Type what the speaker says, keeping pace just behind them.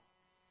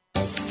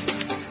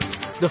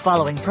The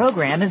following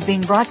program is being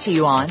brought to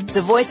you on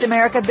the Voice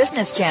America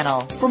Business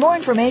Channel. For more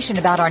information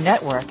about our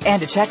network and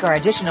to check our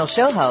additional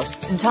show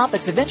hosts and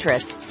topics of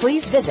interest,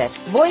 please visit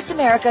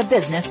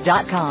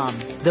voiceamericabusiness.com.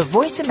 The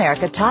Voice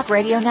America Talk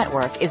Radio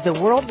Network is the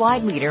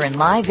worldwide leader in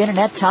live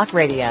Internet talk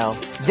radio.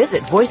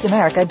 Visit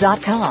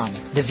voiceamerica.com.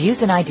 The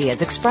views and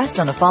ideas expressed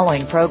on the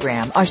following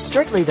program are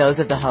strictly those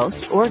of the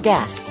host or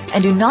guests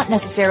and do not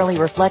necessarily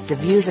reflect the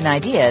views and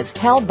ideas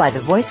held by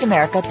the Voice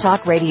America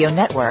Talk Radio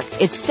Network,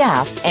 its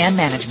staff, and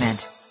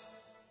management.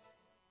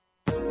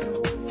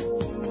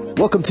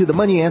 Welcome to the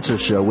Money Answer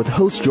Show with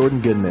host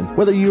Jordan Goodman.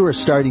 Whether you are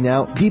starting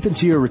out, deep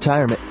into your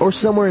retirement, or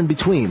somewhere in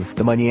between,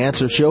 the Money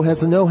Answer Show has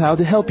the know-how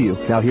to help you.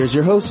 Now here's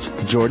your host,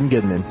 Jordan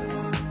Goodman.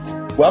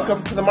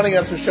 Welcome to the Money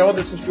Answer Show.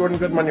 This is Jordan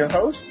Goodman, your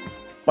host.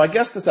 My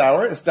guest this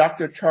hour is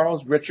Dr.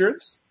 Charles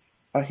Richards.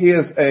 He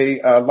is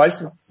a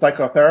licensed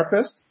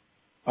psychotherapist,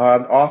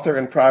 an author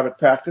in private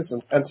practice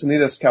in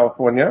Encinitas,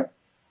 California.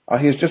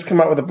 He has just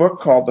come out with a book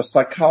called The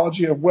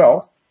Psychology of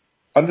Wealth,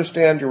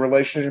 Understand Your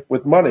Relationship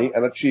with Money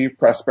and Achieve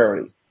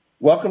Prosperity.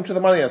 Welcome to the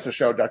Money Answer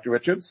Show, Dr.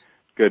 Richards.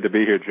 Good to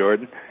be here,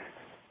 Jordan.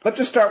 Let's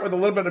just start with a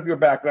little bit of your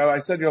background. I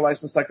said you're a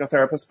licensed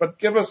psychotherapist, but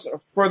give us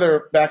a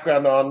further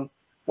background on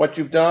what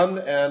you've done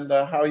and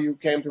how you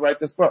came to write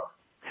this book.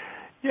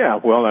 Yeah,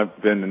 well,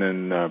 I've been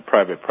in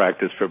private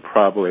practice for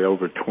probably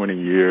over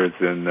 20 years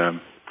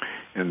in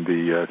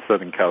the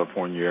Southern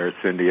California area,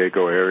 San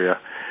Diego area.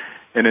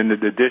 And in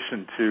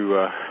addition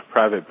to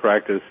private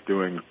practice,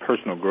 doing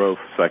personal growth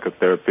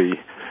psychotherapy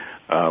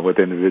with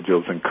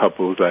individuals and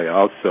couples, I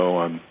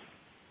also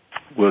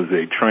was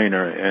a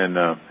trainer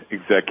and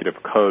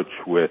executive coach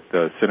with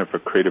Center for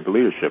Creative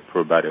Leadership for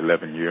about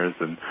 11 years,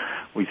 and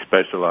we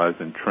specialize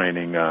in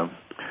training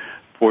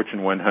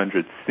Fortune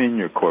 100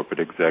 senior corporate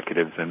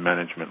executives in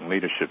management and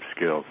leadership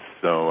skills.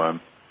 So,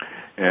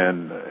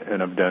 and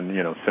I've done,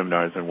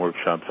 seminars and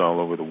workshops all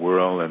over the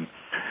world,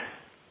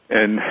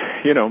 and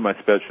my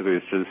specialty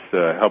is just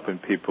helping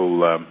people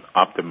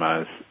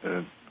optimize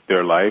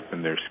their life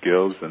and their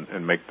skills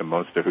and make the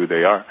most of who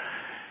they are.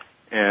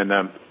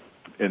 And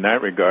in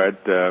that regard,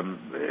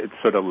 it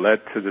sort of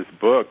led to this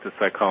book, The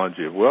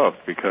Psychology of Wealth,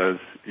 because,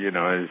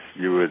 as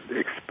you would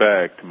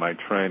expect, my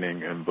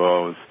training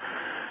involves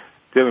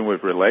dealing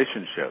with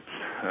relationships,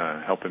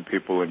 helping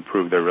people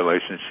improve their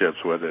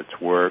relationships, whether it's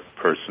work,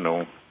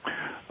 personal,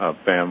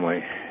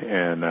 family.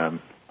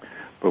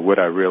 But what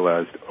I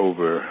realized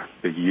over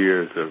the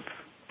years of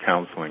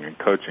counseling and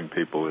coaching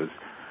people is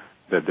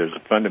that there's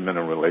a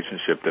fundamental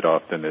relationship that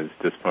often is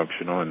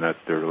dysfunctional, and that's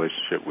their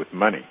relationship with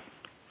money.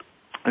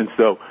 And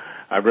so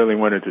I really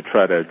wanted to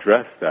try to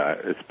address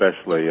that,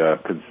 especially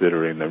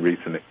considering the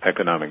recent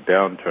economic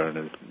downturn,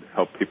 and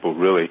help people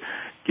really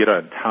get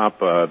on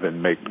top of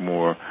and make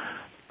more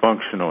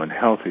functional and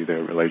healthy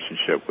their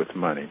relationship with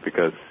money,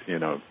 because,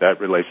 that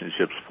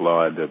relationship's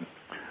flawed, and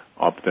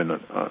often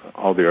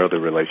all the other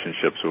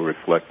relationships will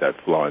reflect that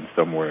flaw in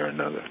some way or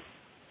another.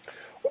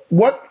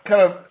 What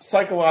kind of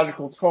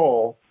psychological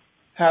toll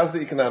has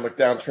the economic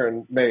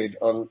downturn made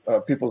on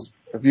people's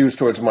views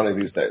towards money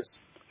these days?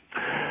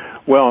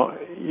 Well,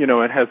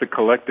 it has a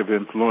collective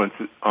influence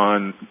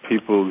on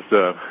people's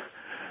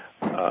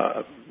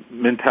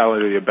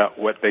mentality about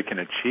what they can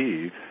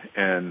achieve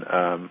and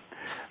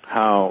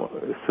how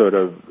sort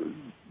of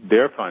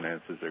their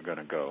finances are going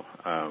to go.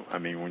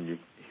 When you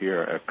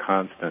hear a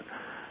constant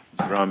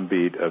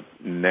drumbeat of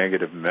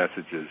negative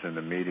messages in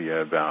the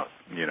media about,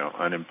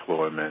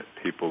 unemployment,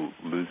 people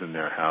losing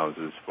their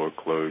houses,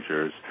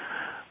 foreclosures,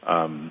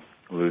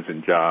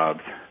 losing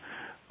jobs,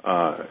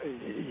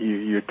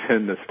 you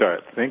tend to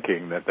start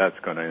thinking that that's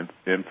going to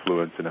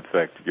influence and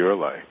affect your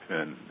life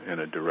in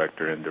a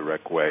direct or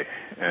indirect way.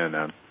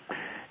 And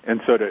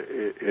so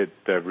it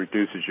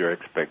reduces your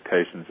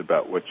expectations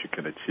about what you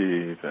can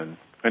achieve, and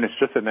it's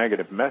just a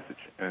negative message.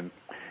 And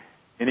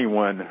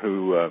anyone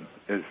who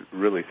is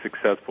really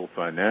successful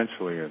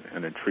financially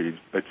and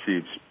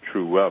achieves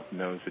true wealth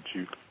knows that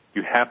you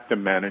have to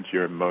manage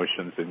your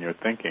emotions and your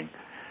thinking,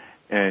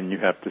 and you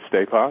have to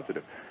stay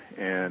positive.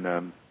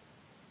 And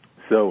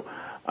so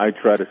I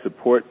try to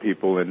support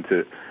people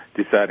into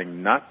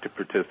deciding not to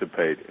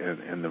participate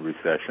in the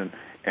recession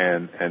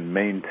and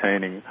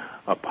maintaining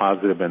a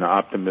positive and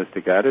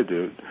optimistic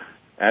attitude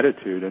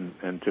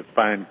and to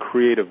find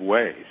creative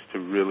ways to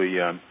really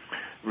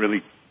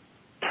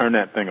turn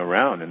that thing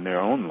around in their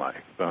own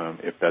life,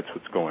 if that's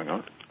what's going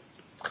on.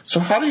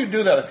 So how do you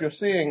do that if you're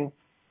seeing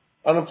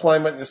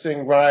unemployment, you're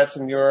seeing riots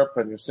in Europe,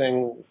 and you're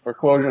seeing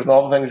foreclosures and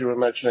all the things you were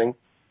mentioning?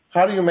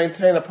 How do you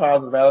maintain a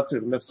positive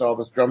attitude amidst all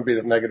this drumbeat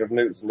of negative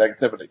news and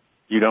negativity?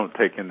 You don't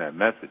take in that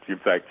message. In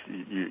fact,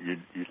 you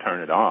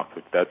turn it off.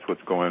 If that's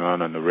what's going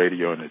on the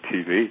radio and the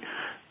TV,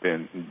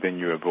 then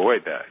you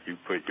avoid that. You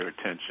put your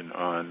attention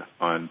on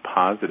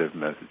positive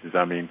messages.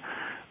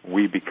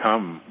 We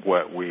become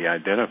what we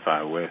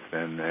identify with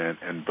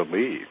and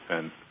believe.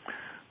 And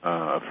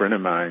a friend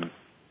of mine,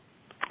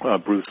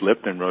 Bruce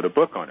Lipton, wrote a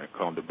book on it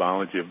called The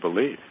Biology of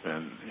Belief,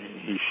 and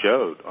he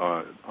showed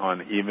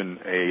on even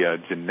a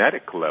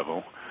genetic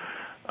level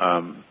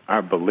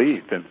our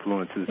belief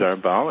influences our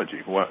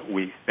biology, what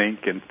we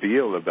think and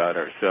feel about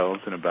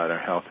ourselves and about our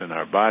health and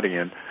our body,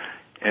 and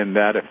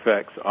that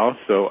affects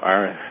also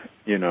our,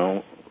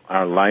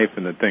 our life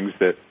and the things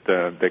that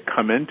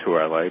come into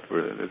our life,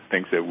 or the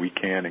things that we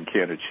can and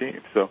can't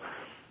achieve. So,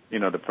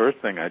 the first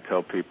thing I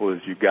tell people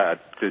is you got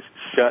to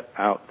shut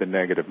out the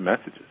negative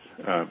messages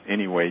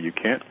any way you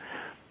can,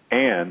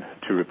 and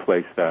to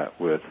replace that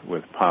with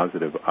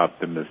positive,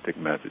 optimistic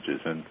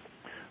messages. And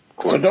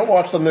so don't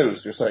watch the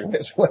news, you're saying.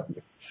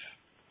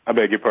 I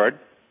beg your pardon?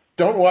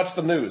 Don't watch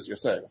the news, you're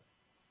saying.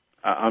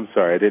 I'm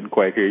sorry, I didn't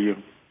quite hear you.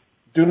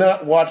 Do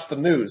not watch the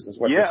news is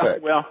what you're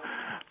saying. Yeah, well,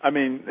 I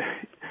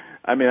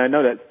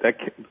know that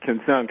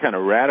can sound kind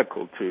of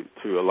radical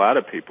to a lot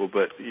of people,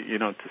 but,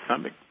 to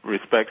some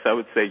respects, I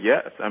would say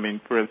yes.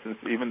 For instance,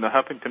 even the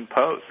Huffington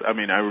Post, I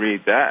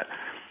read that,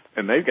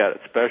 and they've got a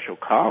special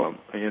column,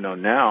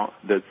 now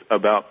that's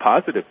about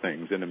positive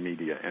things in the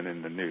media and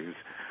in the news,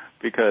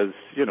 because,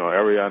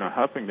 Arianna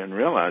Huffington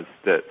realized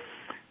that,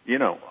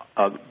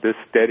 this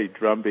steady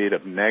drumbeat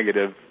of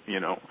negative,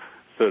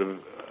 sort of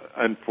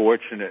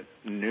unfortunate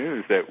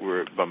news that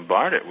we're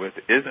bombarded with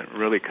isn't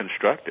really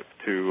constructive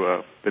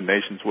to the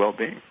nation's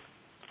well-being.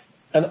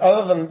 And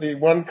other than the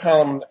one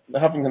column, the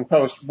Huffington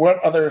Post, what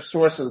other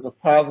sources of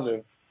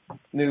positive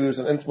news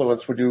and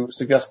influence would you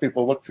suggest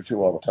people look for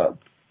all the time?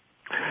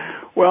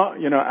 Well,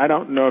 I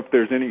don't know if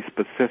there's any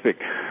specific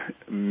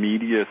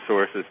media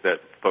sources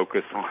that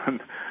focus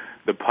on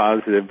the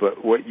positive,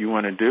 but what you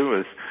want to do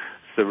is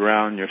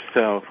surround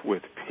yourself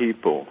with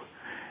people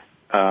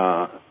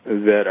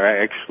that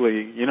are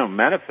actually,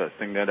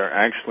 manifesting, that are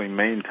actually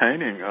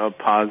maintaining a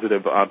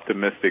positive,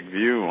 optimistic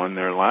view on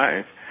their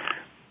life,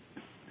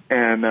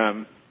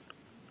 and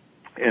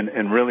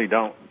really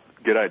don't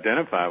get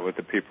identified with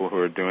the people who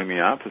are doing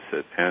the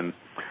opposite. And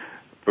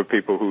for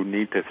people who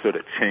need to sort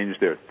of change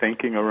their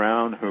thinking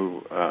around,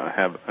 who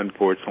have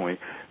unfortunately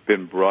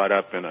been brought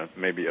up in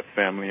maybe a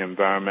family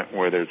environment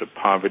where there's a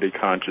poverty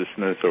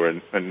consciousness or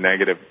a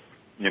negative,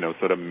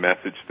 sort of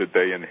message that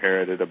they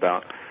inherited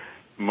about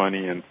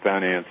money and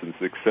finance and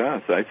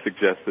success, I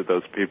suggest that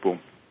those people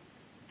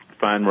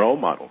find role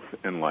models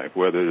in life,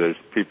 whether there's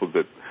people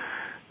that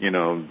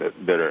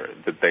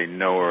that they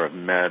know or have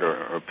met,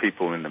 or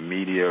people in the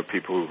media, or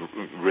people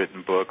who've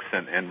written books,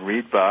 and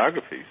read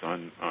biographies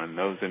on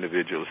those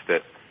individuals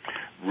that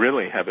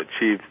really have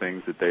achieved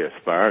things that they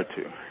aspire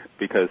to,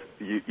 because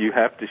you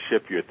have to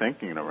shift your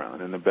thinking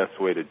around, and the best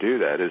way to do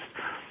that is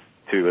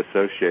to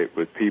associate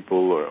with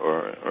people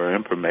or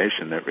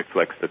information that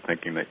reflects the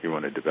thinking that you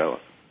want to develop.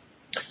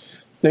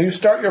 Now, you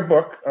start your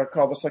book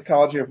called The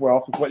Psychology of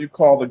Wealth with what you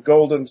call the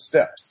golden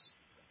steps.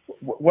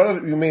 What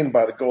do you mean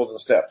by the golden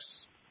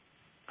steps?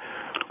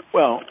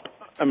 Well,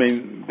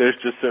 there's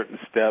just certain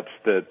steps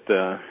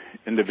that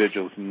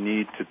individuals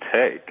need to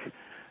take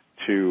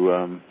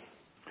to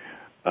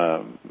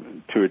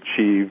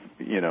achieve,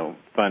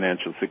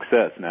 financial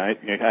success. Now,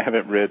 I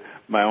haven't read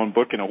my own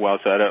book in a while,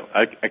 so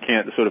I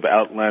can't sort of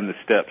outline the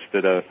steps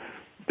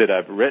that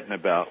I've written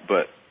about,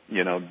 but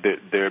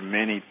there are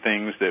many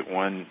things that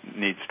one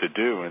needs to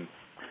do, and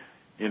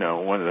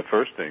one of the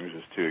first things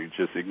is to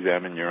just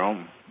examine your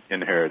own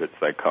inherited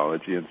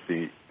psychology and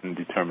see and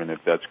determine if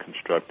that's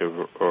constructive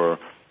or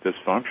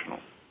dysfunctional.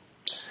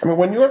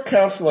 When you're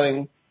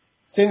counseling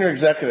senior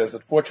executives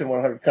at Fortune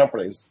 100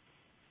 companies,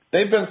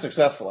 they've been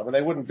successful.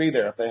 They wouldn't be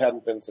there if they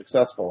hadn't been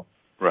successful.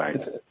 Right.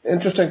 It's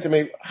interesting to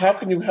me, how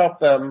can you help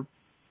them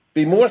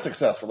be more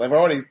successful? They've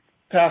already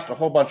passed a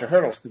whole bunch of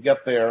hurdles to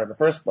get there in the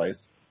first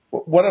place.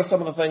 What are some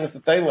of the things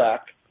that they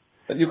lack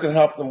that you can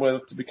help them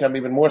with to become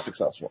even more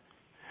successful?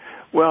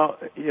 Well,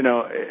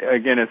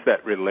 again, it's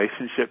that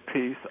relationship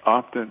piece.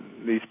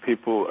 Often these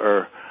people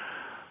are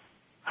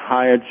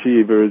high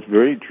achievers,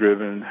 very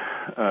driven,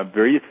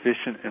 very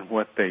efficient in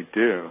what they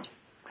do,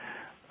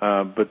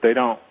 but they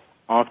don't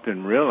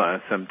often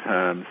realize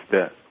sometimes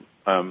that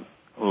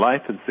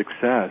life and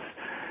success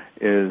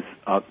is,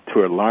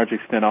 to a large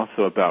extent,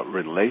 also about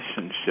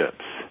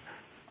relationships.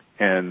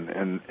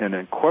 And in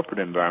a corporate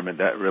environment,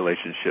 that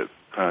relationship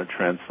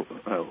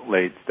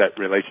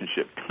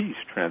piece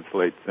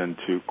translates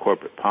into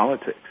corporate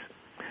politics,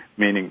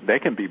 meaning they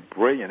can be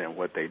brilliant at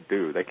what they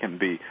do. They can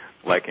be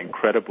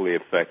incredibly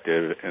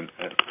effective and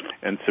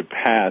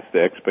surpass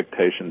the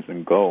expectations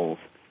and goals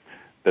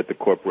that the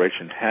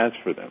corporation has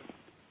for them.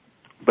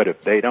 But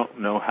if they don't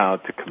know how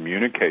to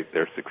communicate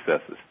their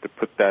successes, to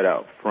put that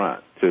out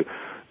front, to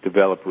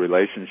develop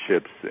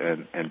relationships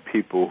and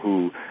people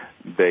who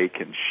they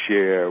can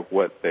share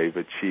what they've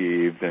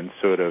achieved and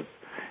sort of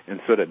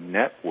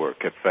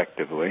network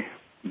effectively,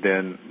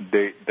 then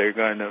they're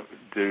going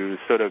to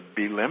sort of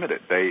be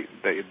limited. They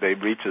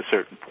reach a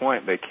certain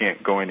point, they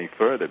can't go any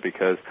further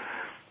because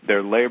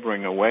they're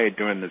laboring away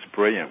doing this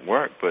brilliant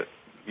work, but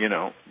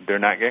they're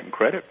not getting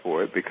credit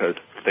for it because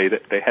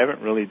they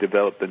haven't really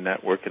developed the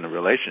network and the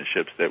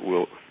relationships that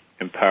will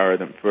empower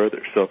them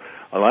further. So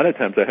a lot of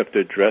times I have to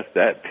address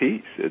that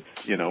piece.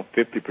 It's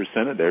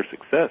 50% of their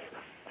success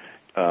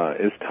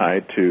is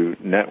tied to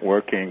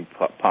networking,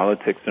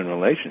 politics, and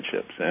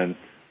relationships. And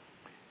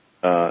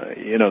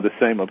the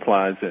same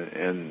applies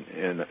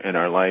in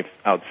our life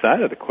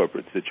outside of the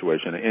corporate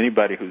situation.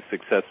 Anybody who's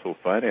successful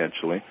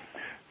financially,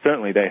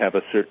 certainly they have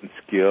a certain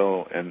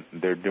skill and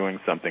they're doing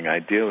something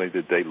ideally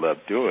that they love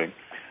doing,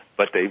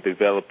 but they've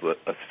developed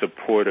a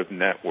supportive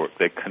network.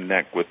 They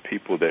connect with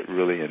people that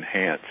really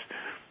enhance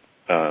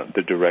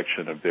the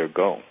direction of their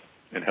goal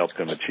and help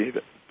them achieve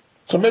it.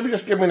 So maybe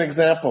just give me an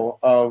example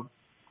of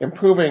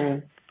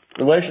improving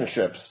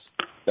relationships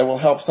that will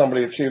help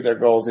somebody achieve their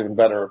goals even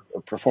better,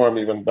 or perform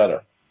even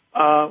better.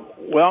 For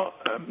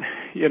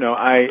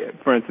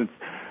instance,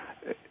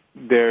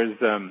 there's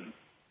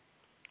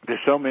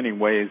so many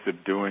ways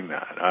of doing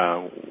that.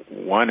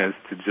 One is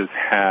to just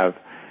have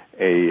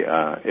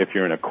if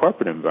you're in a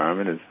corporate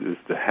environment, is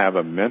to have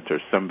a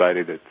mentor,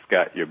 somebody that's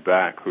got your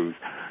back, who's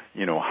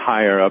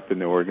higher up in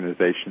the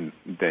organization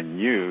than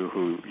you,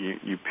 who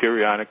you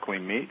periodically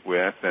meet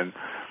with and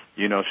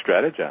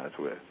strategize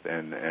with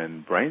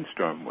and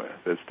brainstorm with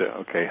as to,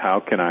 okay, how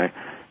can I,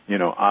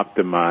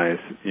 optimize,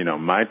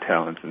 my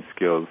talents and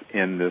skills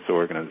in this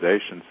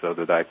organization so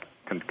that I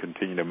can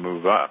continue to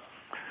move up.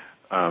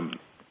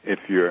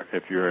 If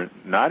you're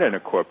not in a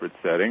corporate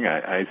setting,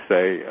 I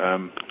say,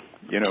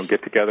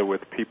 get together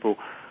with people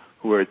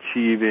who are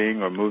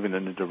achieving or moving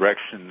in the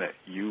direction that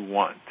you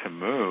want to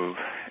move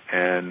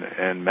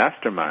and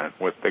mastermind,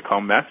 what they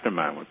call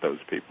mastermind with those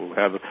people.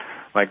 Have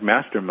like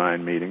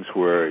mastermind meetings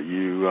where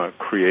you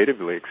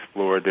creatively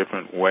explore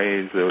different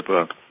ways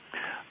of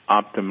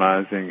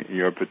optimizing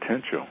your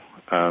potential.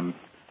 I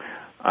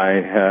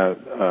have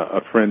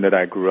a friend that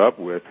I grew up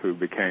with who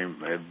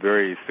became a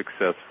very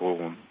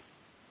successful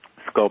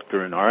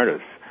sculptor and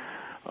artist.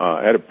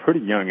 At a pretty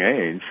young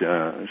age,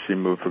 she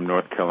moved from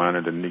North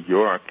Carolina to New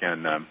York,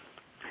 and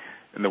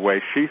the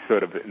way she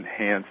sort of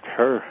enhanced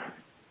her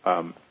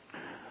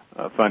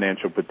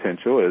financial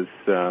potential is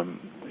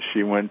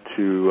she went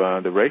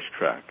to the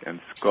racetrack and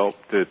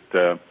sculpted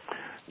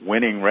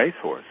winning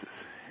racehorses,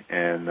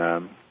 and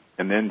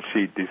then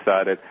she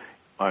decided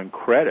on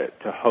credit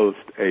to host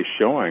a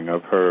showing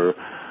of her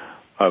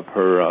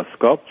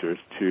sculptures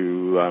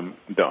to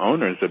the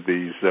owners of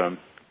these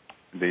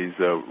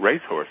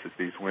racehorses,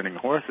 these winning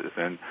horses,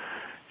 and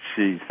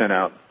she sent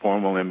out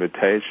formal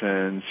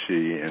invitations.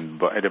 She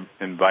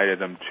invited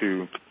them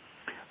to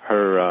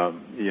her,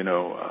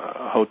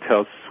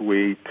 hotel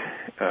suite,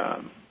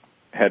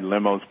 had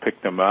limos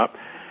pick them up,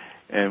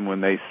 and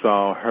when they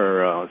saw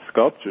her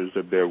sculptures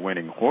of their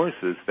winning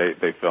horses,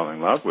 they fell in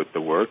love with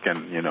the work,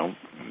 and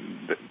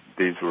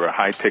these were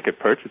high-ticket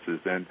purchases,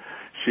 and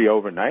she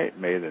overnight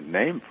made a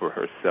name for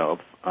herself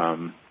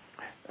and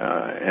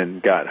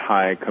got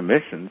high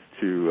commissions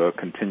to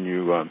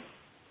continue,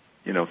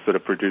 sort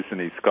of producing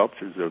these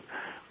sculptures of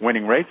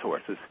winning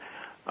racehorses.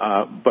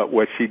 But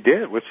what she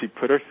did was she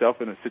put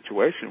herself in a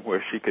situation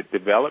where she could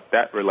develop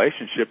that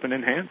relationship and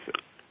enhance it.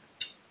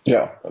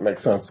 Yeah, that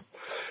makes sense.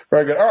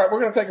 Very good. All right,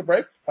 we're going to take a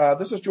break.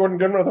 This is Jordan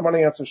Goodman of the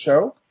Money Answer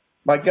Show.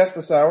 My guest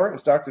this hour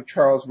is Dr.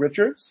 Charles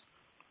Richards.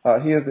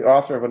 He is the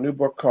author of a new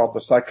book called The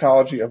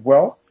Psychology of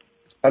Wealth: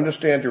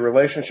 Understand Your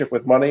Relationship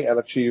with Money and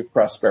Achieve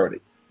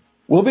Prosperity.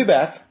 We'll be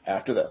back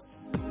after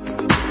this.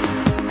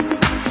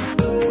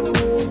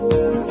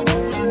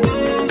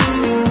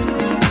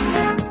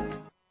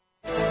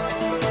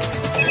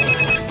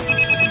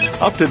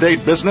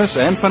 Up-to-date business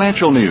and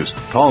financial news.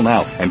 Call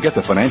now and get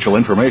the financial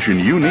information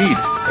you need.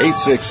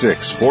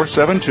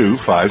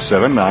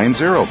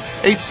 866-472-5790.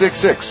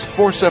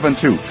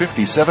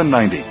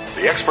 866-472-5790.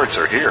 The experts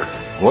are here.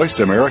 Voice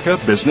America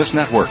Business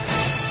Network.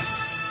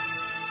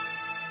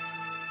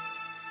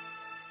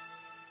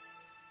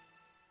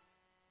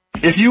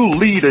 If you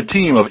lead a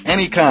team of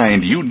any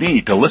kind, you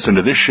need to listen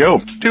to this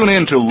show. Tune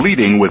in to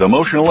Leading with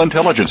Emotional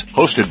Intelligence,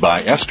 hosted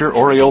by Esther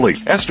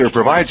Orioli. Esther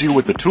provides you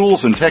with the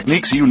tools and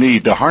techniques you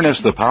need to harness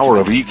the power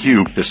of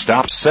EQ to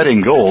stop setting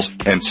goals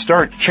and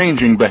start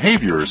changing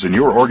behaviors in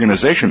your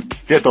organization.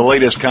 Get the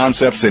latest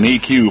concepts in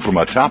EQ from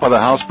a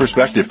top-of-the-house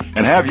perspective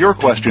and have your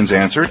questions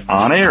answered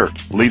on air.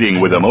 Leading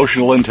with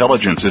Emotional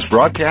Intelligence is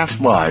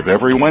broadcast live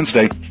every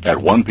Wednesday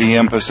at 1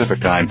 p.m. Pacific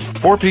Time,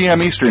 4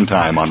 p.m. Eastern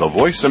Time on the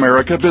Voice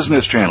America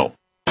Business Channel.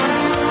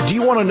 Do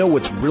you want to know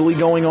what's really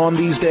going on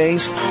these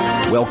days?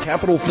 Well,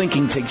 Capital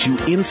Thinking takes you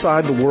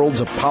inside the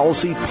worlds of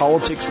policy,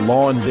 politics,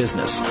 law, and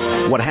business.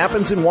 What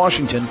happens in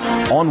Washington,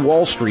 on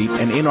Wall Street,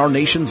 and in our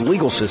nation's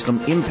legal system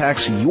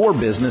impacts your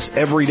business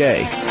every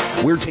day.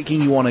 We're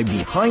taking you on a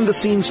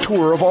behind-the-scenes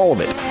tour of all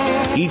of it.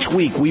 Each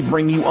week, we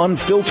bring you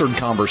unfiltered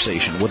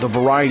conversation with a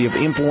variety of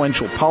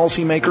influential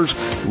policymakers,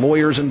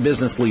 lawyers, and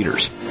business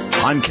leaders.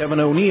 I'm Kevin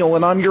O'Neill,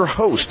 and I'm your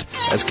host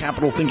as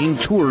Capital Thinking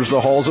tours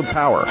the halls of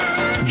power.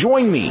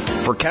 Join me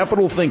for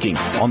Capital Thinking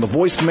on the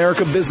Voice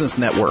America Business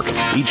Network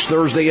each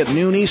Thursday at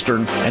noon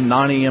Eastern and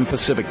 9 a.m.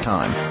 Pacific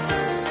Time.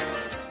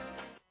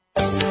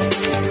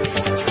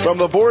 From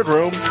the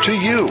boardroom to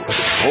you,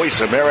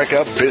 Voice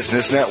America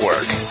Business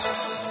Network.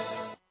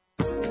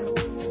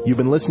 You've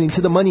been listening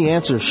to the Money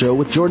Answer Show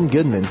with Jordan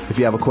Goodman. If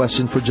you have a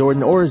question for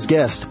Jordan or his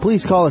guest,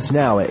 please call us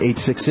now at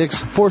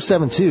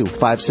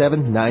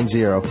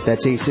 866-472-5790.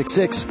 That's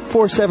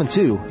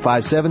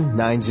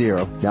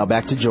 866-472-5790. Now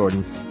back to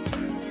Jordan.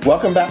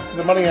 Welcome back to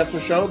the Money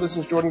Answer Show. This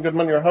is Jordan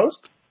Goodman, your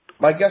host.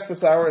 My guest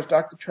this hour is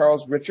Dr.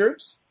 Charles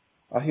Richards.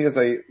 He is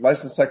a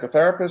licensed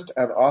psychotherapist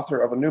and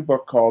author of a new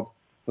book called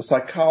The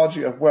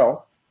Psychology of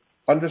Wealth,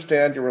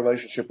 Understand Your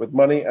Relationship with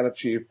Money and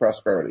Achieve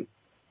Prosperity.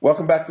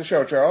 Welcome back to the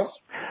show, Charles.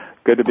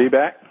 Good to be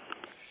back.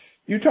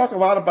 You talk a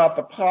lot about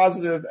the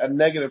positive and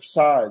negative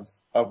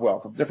sides of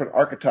wealth, of different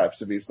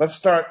archetypes of each. Let's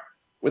start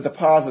with the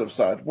positive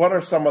side. What are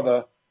some of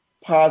the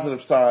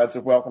positive sides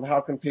of wealth, and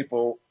how can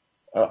people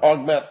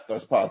augment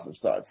those positive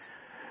sides?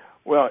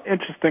 Well,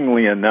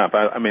 interestingly enough,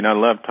 I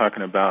love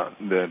talking about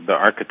the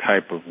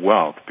archetype of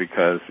wealth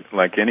because,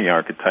 like any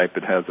archetype,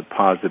 it has a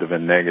positive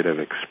and negative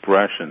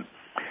expression.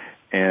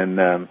 And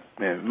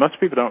most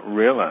people don't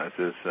realize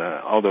this,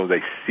 although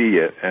they see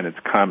it and it's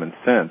common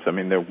sense. I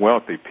mean, they're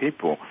wealthy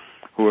people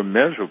who are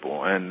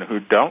miserable and who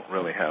don't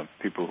really have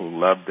people who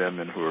love them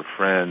and who are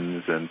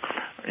friends and,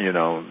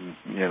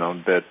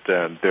 that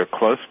they're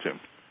close to.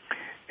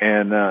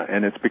 And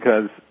it's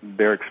because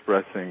they're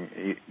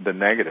expressing the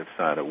negative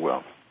side of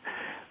wealth.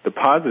 The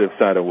positive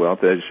side of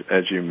wealth,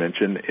 as you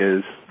mentioned,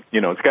 is,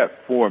 it's got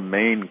four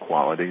main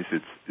qualities.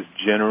 It's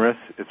generous,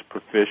 it's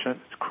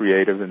proficient, it's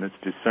creative, and it's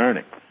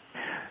discerning.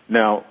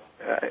 Now,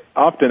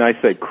 often I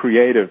say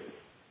creative,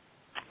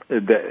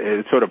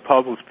 it sort of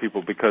puzzles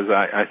people because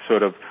I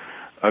sort of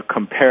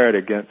compare it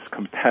against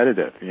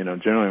competitive.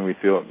 Generally we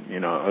feel,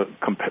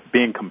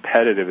 being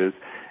competitive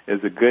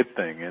is a good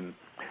thing.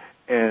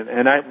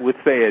 And I would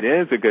say it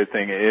is a good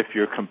thing if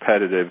you're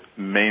competitive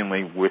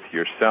mainly with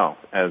yourself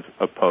as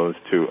opposed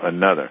to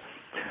another.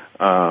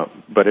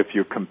 But if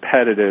you're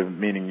competitive,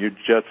 meaning you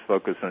just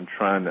focus on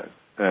trying to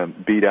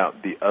beat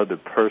out the other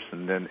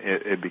person, then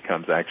it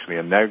becomes actually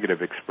a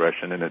negative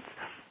expression, and it's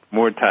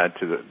more tied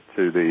to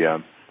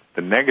the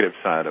negative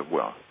side of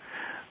wealth.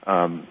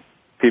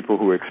 People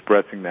who are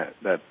expressing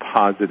that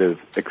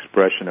positive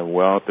expression of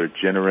wealth, they're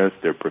generous,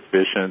 they're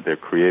proficient, they're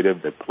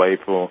creative, they're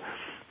playful,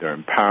 they're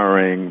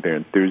empowering, they're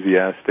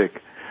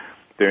enthusiastic,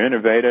 they're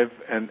innovative,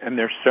 and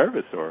they're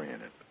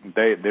service-oriented.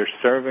 They're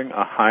serving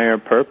a higher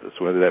purpose,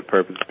 whether that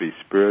purpose be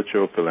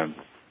spiritual,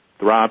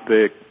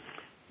 philanthropic,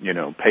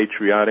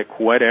 patriotic,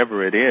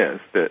 whatever it is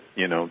that,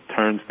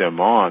 turns them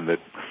on, that,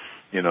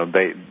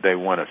 they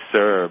want to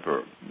serve,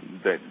 or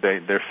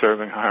they're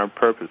serving a higher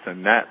purpose,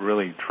 and that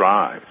really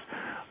drives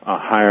a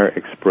higher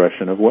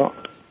expression of wealth.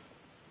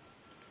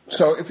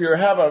 So if you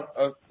have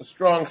a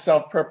strong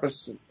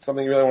self-purpose,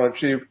 something you really want to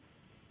achieve,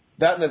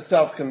 that in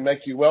itself can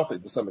make you wealthy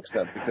to some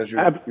extent because you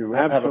have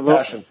a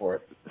passion for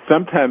it.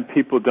 Sometimes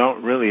people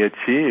don't really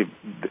achieve,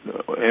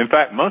 in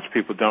fact, most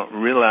people don't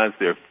realize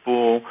their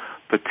full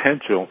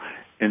potential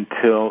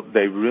until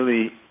they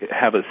really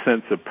have a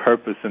sense of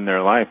purpose in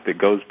their life that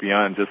goes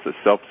beyond just a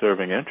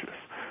self-serving interest.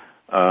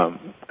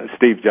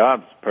 Steve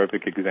Jobs,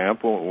 perfect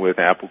example with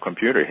Apple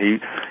Computer.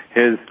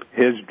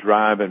 His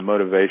drive and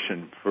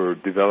motivation for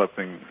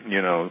developing,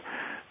 the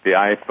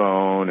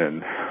iPhone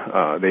and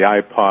the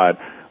iPod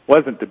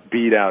wasn't to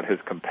beat out his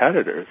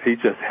competitors. He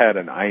just had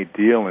an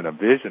ideal and a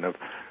vision of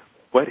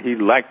what he'd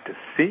like to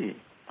see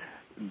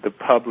the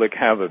public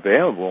have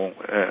available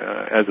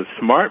as a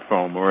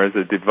smartphone or as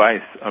a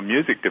device, a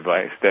music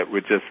device that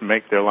would just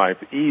make their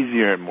life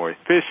easier and more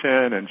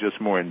efficient and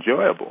just more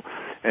enjoyable.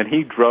 And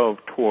he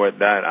drove toward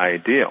that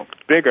ideal,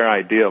 bigger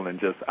ideal than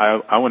just,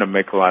 I want to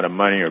make a lot of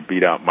money or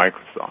beat out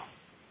Microsoft.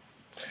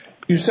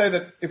 You say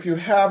that if you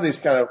have these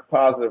kind of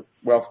positive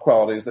wealth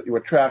qualities, that you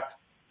attract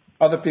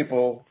other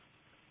people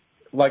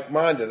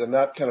like-minded, and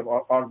that kind of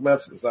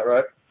augments it. Is that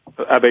right?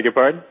 I beg your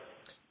pardon?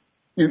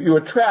 You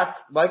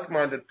attract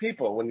like-minded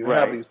people when you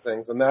have these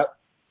things, and that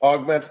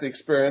augments the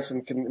experience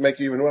and can make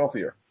you even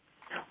wealthier.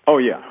 Oh,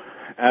 yeah,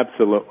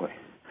 absolutely.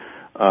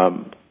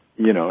 And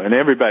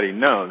everybody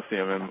knows,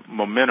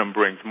 momentum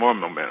brings more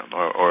momentum,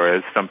 or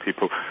as some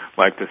people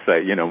like to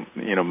say,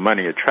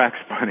 money attracts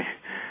money.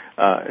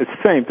 It's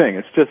the same thing.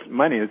 It's just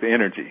money is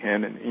energy,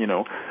 and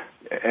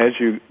as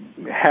you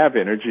have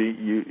energy,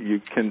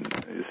 you can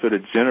sort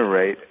of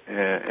generate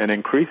and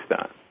increase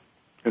that.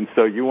 And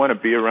so you want to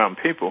be around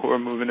people who are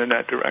moving in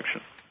that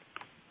direction.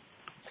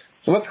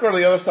 So let's go to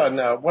the other side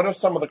now. What are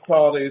some of the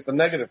qualities, the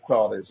negative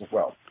qualities of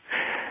wealth?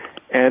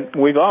 And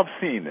we've all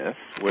seen this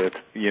with,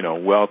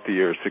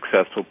 wealthier,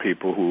 successful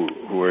people who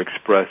are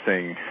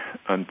expressing,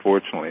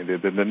 unfortunately,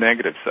 the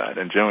negative side.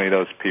 And generally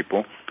those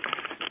people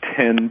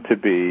tend to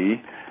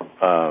be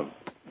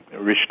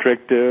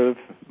restrictive,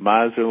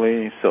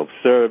 miserly,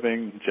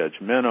 self-serving,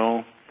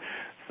 judgmental.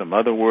 Some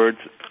other words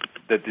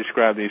that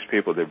describe these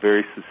people, they're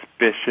very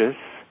suspicious.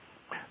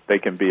 They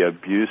can be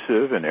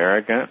abusive and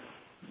arrogant.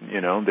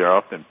 They're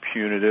often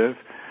punitive,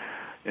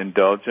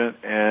 indulgent,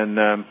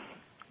 and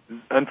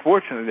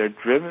unfortunately, they're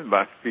driven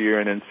by fear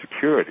and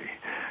insecurity.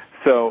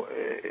 So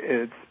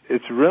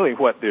it's really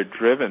what they're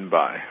driven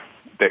by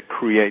that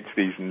creates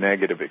these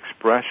negative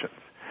expressions.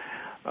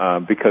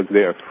 because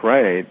they're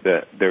afraid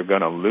that they're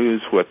going to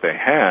lose what they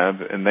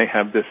have, and they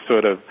have this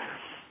sort of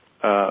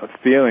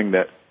feeling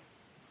that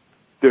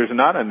there's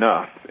not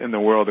enough in the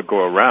world to go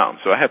around,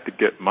 so I have to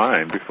get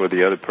mine before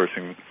the other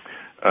person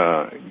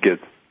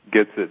gets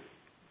it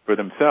for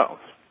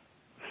themselves.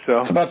 So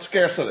it's about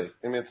scarcity.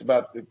 I mean, it's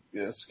about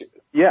it's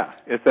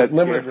that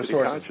limited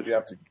resources. You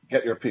have to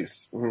get your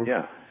piece. Mm-hmm.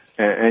 Yeah,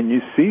 and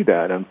you see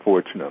that,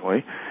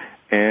 unfortunately.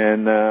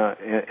 And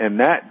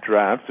that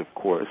drives, of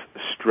course,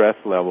 stress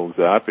levels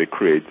up. It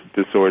creates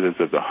disorders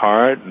of the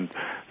heart, and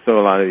so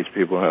a lot of these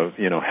people have,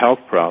 health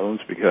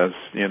problems because,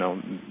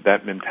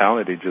 that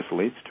mentality just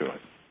leads to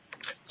it.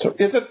 So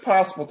is it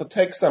possible to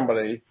take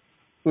somebody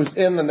who's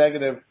in the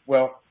negative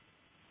wealth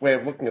way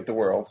of looking at the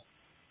world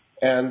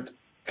and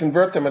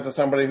convert them into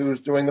somebody who's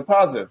doing the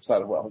positive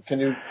side of wealth? Can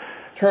you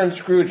turn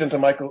Scrooge into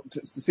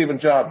Stephen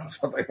Jobs or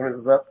something? I mean,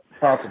 is that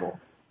possible?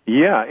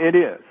 Yeah, it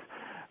is.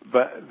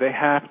 But they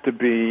have to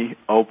be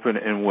open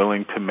and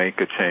willing to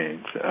make a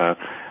change.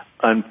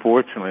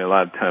 Unfortunately, a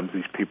lot of times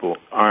these people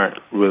aren't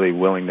really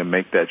willing to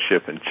make that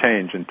shift and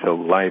change until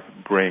life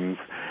brings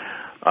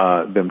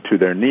them to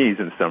their knees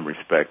in some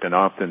respect. And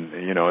often,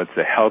 it's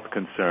a health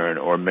concern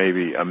or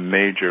maybe a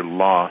major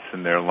loss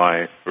in their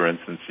life. For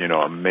instance,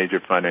 a major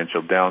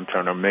financial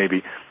downturn, or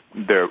maybe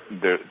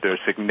their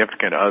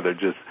significant other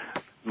just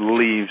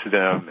leaves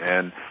them,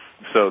 and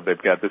so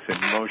they've got this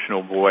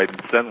emotional void,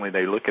 and suddenly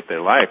they look at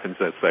their life and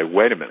say,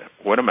 wait a minute,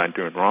 what am I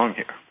doing wrong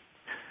here?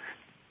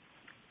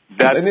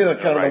 They need a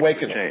kind of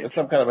awakening. It's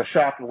some kind of a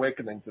shock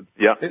awakening.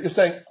 Yeah. You're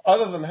saying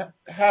other than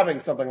having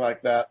something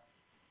like that,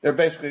 they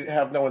basically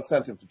have no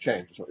incentive to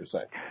change, is what you're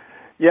saying.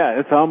 Yeah,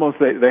 it's almost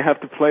they have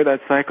to play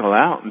that cycle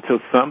out until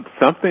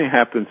something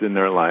happens in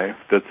their life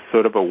that's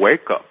sort of a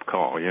wake-up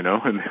call,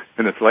 and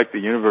it's like the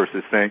universe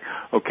is saying,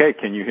 okay,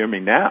 can you hear me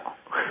now?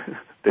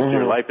 That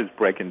your life is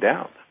breaking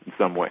down in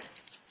some way.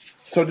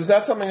 So does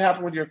that something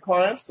happen with your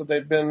clients, that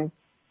they've been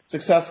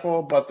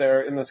successful, but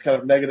they're in this kind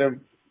of negative,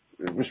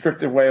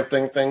 restrictive way of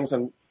things,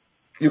 and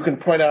you can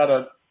point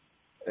out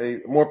a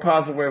more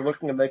positive way of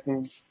looking, and they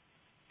can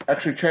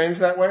actually change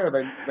that way, or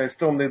they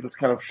still need this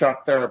kind of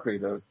shock therapy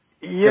to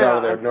get out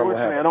of their normal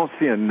habits? I don't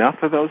see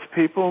enough of those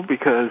people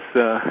because,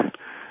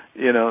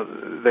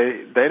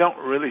 they don't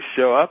really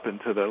show up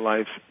until their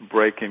life's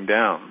breaking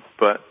down.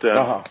 But,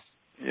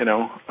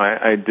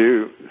 I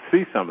do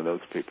see some of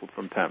those people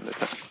from time to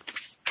time.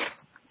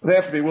 They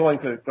have to be willing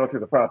to go through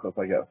the process,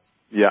 I guess.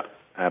 Yeah,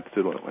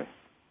 absolutely.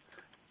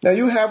 Now,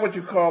 you have what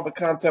you call the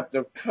concept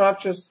of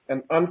conscious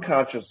and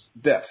unconscious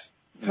debt.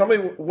 Tell me,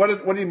 what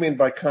do you mean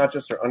by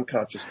conscious or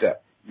unconscious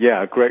debt?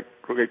 Yeah, great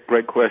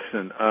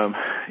question.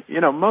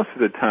 Most of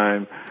the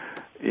time,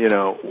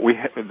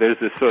 there's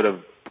this sort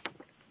of,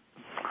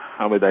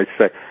 how would I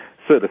say,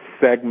 sort of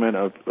segment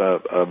of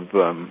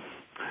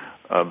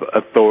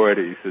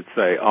authorities that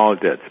say all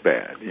debt's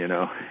bad,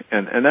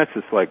 and that's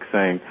just like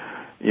saying,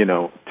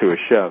 to a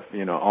chef,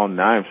 all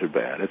knives are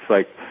bad. It's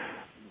like,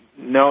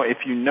 no,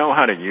 if you know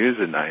how to use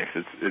a knife,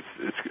 it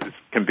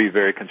can be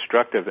very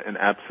constructive and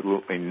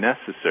absolutely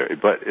necessary,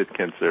 but it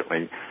can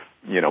certainly,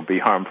 be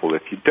harmful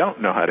if you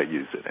don't know how to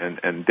use it.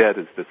 And debt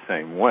is the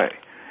same way.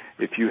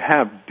 If you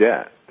have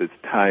debt that's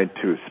tied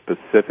to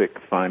specific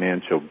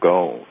financial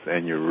goals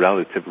and you're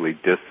relatively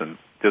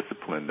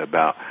disciplined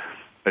about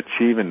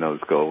achieving those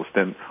goals,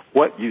 then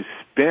what you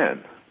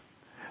spend,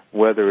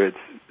 whether it's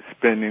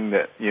spending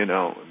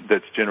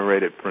that's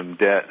generated from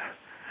debt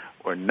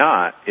or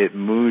not, it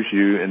moves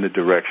you in the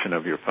direction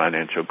of your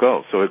financial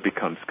goals. So it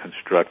becomes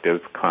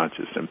constructive,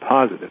 conscious, and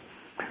positive.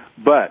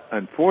 But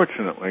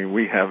unfortunately,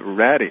 we have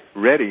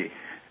ready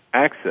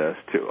access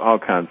to all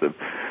kinds of,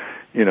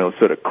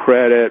 sort of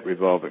credit,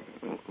 revolving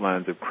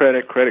lines of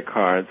credit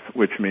cards,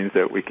 which means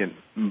that we can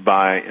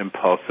buy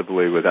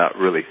impulsively without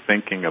really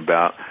thinking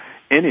about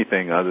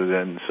anything other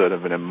than sort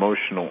of an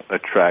emotional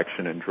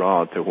attraction and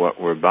draw to what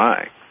we're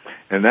buying.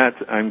 And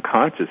that's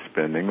unconscious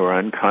spending or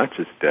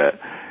unconscious debt.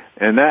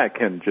 And that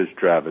can just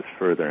drive us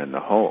further in the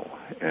hole.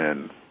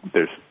 And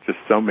there's just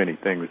so many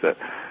things that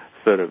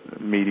sort of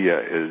media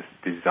is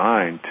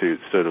designed to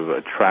sort of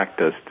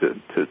attract us to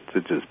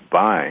just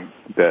buying,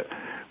 that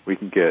we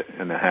can get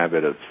in the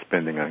habit of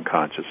spending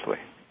unconsciously.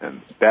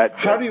 And that.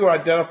 How do you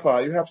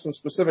identify? You have some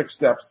specific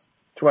steps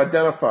to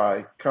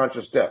identify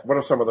conscious debt. What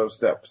are some of those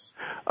steps?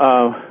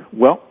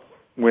 One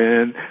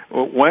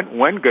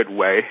good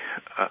way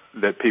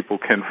that people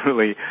can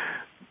really,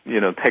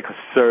 take a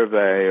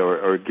survey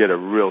or get a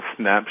real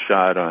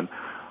snapshot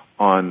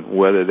on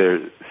whether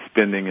their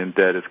spending in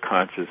debt is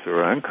conscious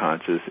or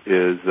unconscious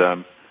is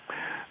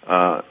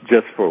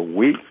just for a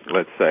week,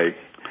 let's say,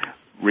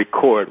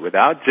 record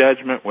without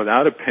judgment,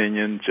 without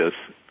opinion, just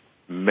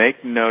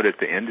make note at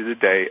the end of the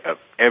day of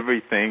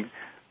everything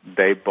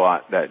they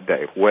bought that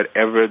day.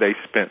 Whatever they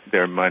spent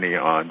their money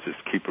on, just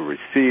keep a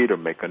receipt or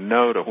make a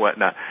note or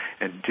whatnot,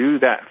 and do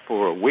that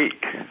for a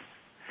week.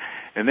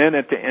 And then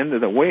at the end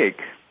of the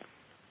week,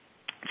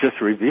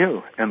 just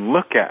review and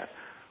look at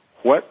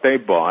what they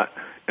bought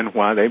and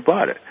why they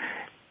bought it.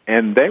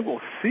 And they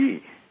will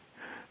see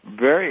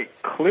very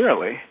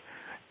clearly,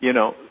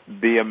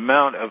 the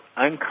amount of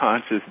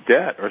unconscious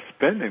debt or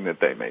spending that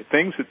they made,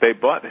 things that they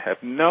bought that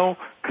have no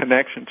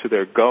connection to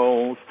their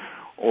goals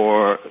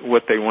or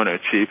what they want to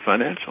achieve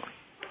financially.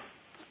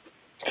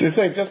 Do you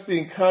think just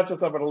being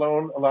conscious of it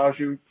alone allows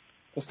you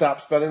to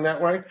stop spending that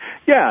way?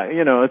 Yeah,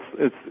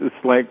 it's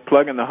like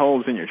plugging the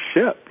holes in your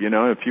ship.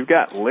 If you've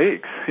got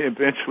leaks,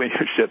 eventually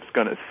your ship's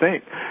going to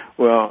sink.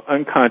 Well,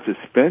 unconscious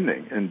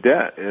spending and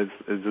debt is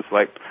just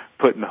like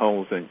putting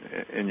holes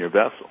in your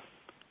vessel.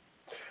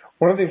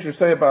 One of the things you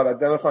say about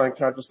identifying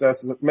conscious debt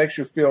is it makes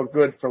you feel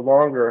good for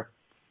longer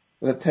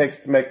than it takes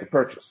to make the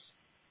purchase.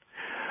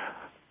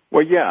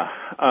 Well, yeah,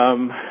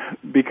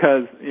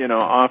 because,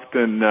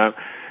 often,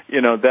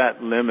 that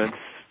limits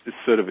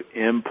sort of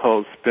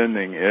impulse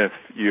spending if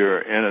you're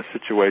in a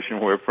situation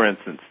where, for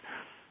instance,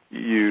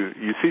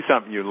 you see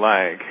something you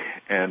like,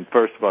 and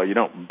first of all, you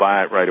don't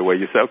buy it right away.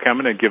 You say, okay, I'm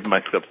going to give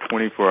myself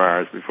 24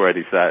 hours before I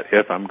decide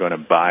if I'm going to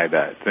buy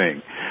that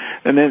thing.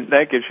 And then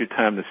that gives you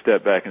time to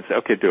step back and say,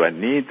 okay, do I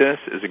need this?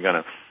 Is it going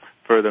to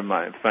further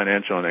my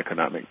financial and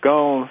economic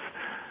goals?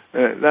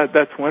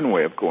 That's one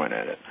way of going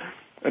at it.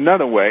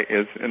 Another way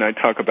is, and I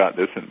talk about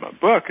this in my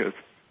book, is,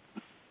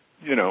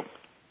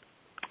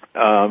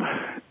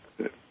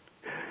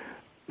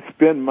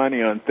 spend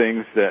money on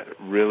things that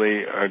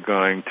really are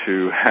going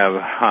to have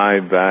high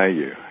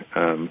value.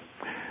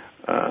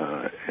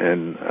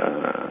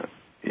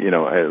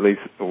 At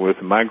least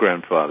with my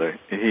grandfather,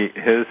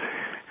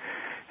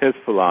 his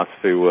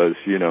philosophy was,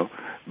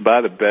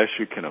 buy the best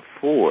you can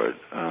afford.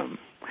 And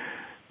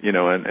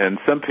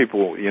some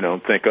people,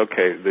 think,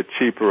 okay, the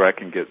cheaper I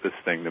can get this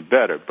thing, the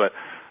better. But,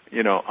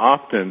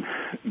 often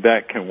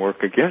that can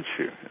work against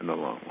you in the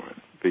long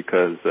run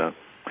because,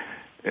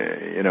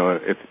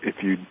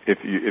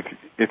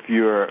 if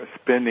you're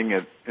spending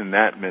it in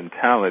that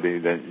mentality,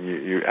 then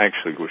you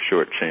actually will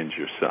shortchange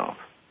yourself.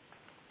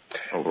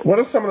 What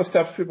are some of the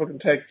steps people can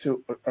take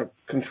to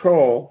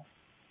control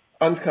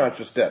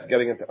unconscious debt,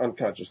 getting into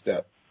unconscious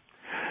debt?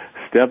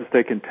 Steps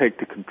they can take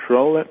to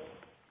control it.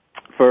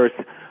 First,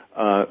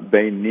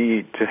 they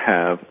need to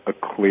have a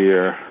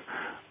clear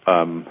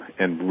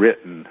and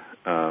written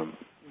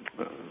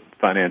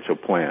financial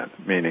plan,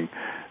 meaning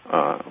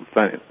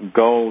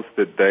goals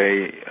that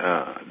they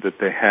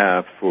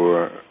have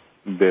for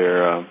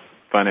their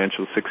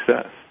financial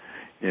success,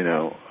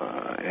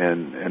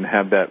 and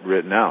have that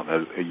written out,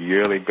 a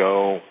yearly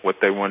goal, what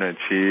they want to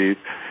achieve,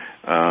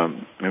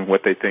 and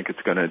what they think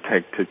it's going to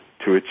take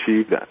to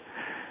achieve that.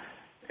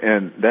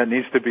 And that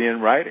needs to be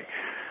in writing.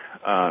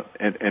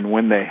 And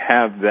when they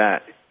have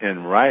that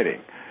in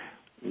writing,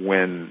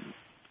 when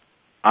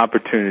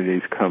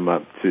opportunities come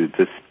up to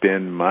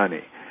spend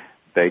money,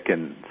 they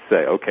can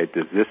say, okay,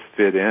 does this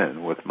fit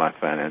in with my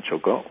financial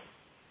goal?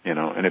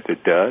 And if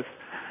it does,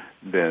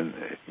 then,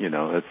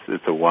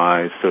 it's a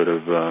wise sort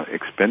of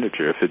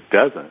expenditure. If it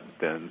doesn't,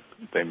 then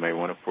they may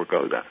want to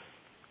forego that.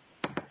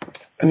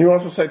 And you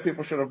also say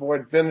people should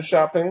avoid binge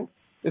shopping.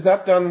 Is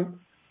that done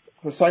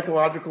for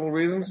psychological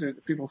reasons? Do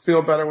people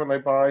feel better when they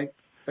buy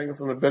things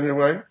in a binge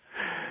way?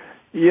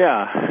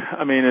 Yeah.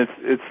 I mean,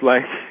 it's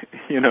like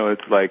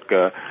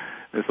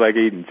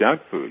eating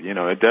junk food.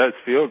 It does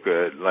feel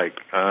good, like,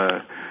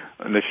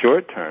 in the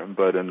short term,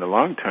 but in the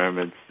long term,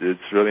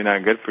 it's really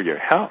not good for your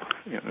health.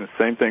 The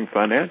same thing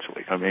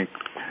financially. I mean,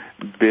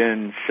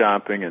 binge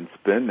shopping and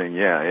spending,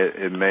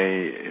 it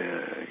may,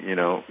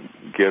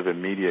 give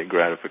immediate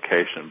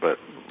gratification, but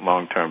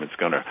long term, it's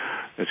gonna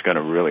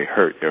really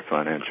hurt your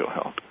financial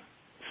health.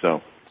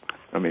 So,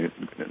 I mean,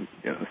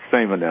 the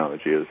same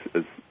analogy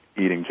as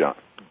eating junk.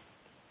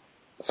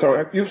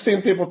 So you've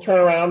seen people turn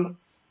around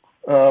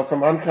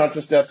from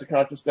unconscious debt to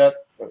conscious debt,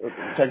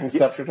 taking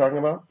steps you're talking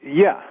about?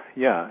 Yeah.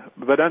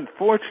 But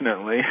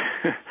unfortunately,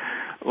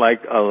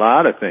 like a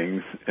lot of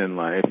things in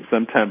life,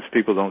 sometimes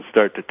people don't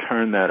start to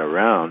turn that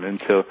around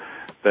until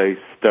they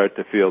start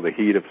to feel the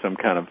heat of some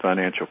kind of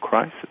financial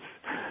crisis.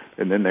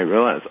 And then they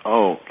realize,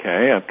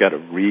 okay, I've got to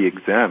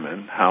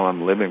re-examine how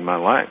I'm living my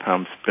life, how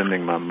I'm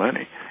spending my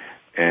money.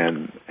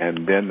 And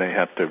then they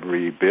have to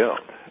rebuild.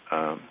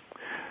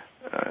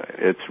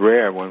 It's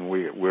rare when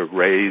we're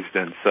raised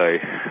in, say,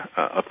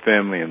 a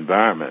family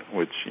environment,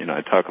 which,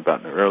 I talk about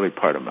in the early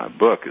part of my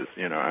book, is,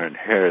 our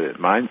inherited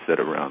mindset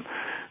around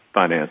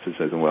finances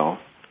as well.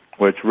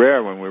 Well, it's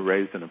rare when we're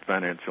raised in a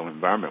financial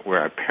environment where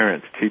our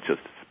parents teach us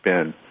to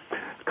spend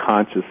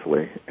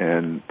consciously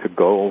and to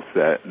goal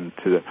set and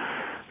to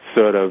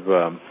sort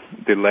of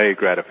delay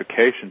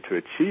gratification to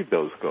achieve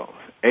those goals.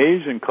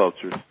 Asian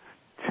cultures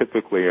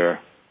typically are,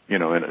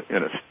 in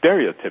a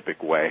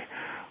stereotypic way,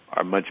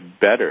 are much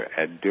better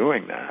at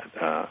doing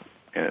that.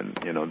 And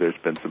there's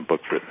been some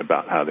books written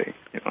about how they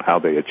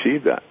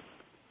achieve that.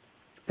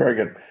 Very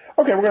good.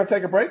 Okay, we're going to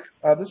take a break.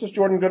 This is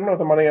Jordan Goodman of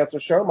the Money Answer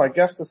Show. My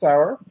guest this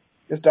hour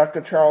is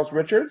Dr. Charles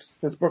Richards.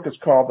 His book is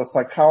called The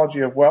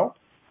Psychology of Wealth: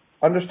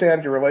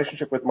 Understand Your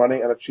Relationship with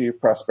Money and Achieve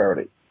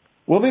Prosperity.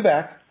 We'll be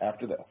back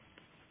after this.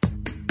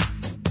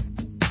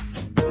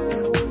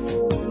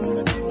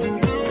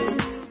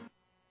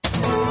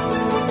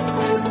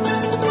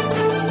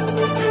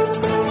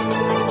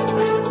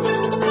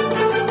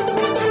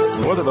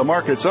 Whether the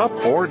market's up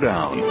or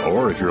down.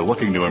 Or if you're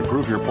looking to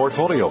improve your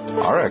portfolio,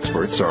 our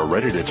experts are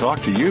ready to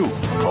talk to you.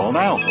 Call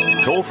now.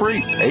 Toll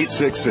free,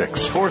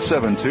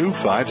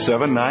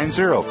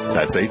 866-472-5790.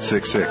 That's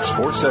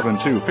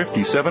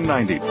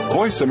 866-472-5790.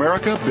 Voice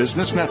America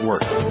Business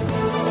Network.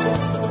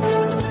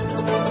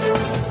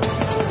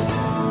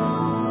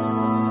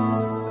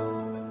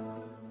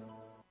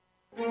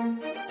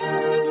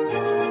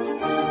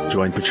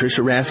 Join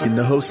Patricia Raskin,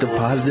 the host of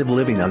Positive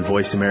Living on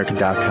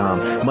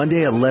VoiceAmerica.com,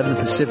 Monday at 11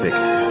 Pacific.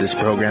 This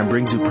program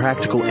brings you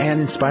practical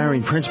and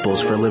inspiring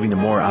principles for living a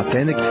more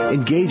authentic,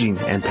 engaging,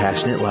 and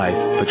passionate life.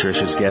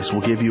 Patricia's guests will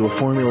give you a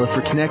formula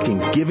for connecting,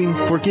 giving,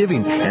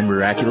 forgiving, and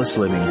miraculous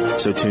living.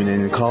 So tune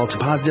in and call to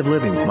Positive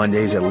Living,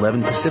 Mondays at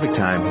 11 Pacific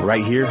Time,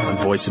 right here on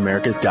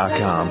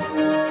VoiceAmerica.com.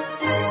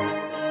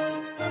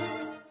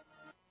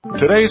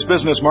 Today's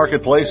business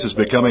marketplace is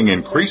becoming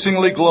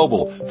increasingly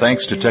global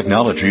thanks to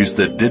technologies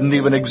that didn't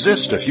even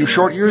exist a few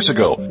short years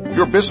ago.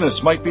 Your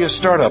business might be a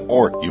startup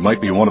or you might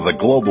be one of the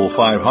Global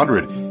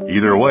 500.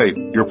 Either way,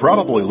 you're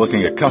probably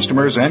looking at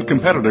customers and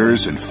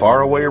competitors in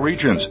faraway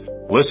regions.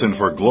 Listen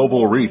for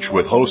Global Reach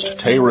with host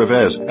Tay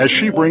Revez as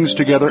she brings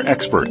together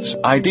experts,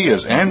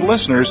 ideas, and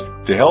listeners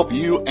to help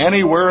you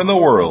anywhere in the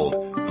world.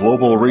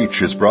 Global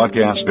Reach is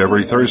broadcast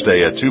every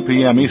Thursday at 2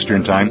 p.m.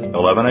 Eastern Time,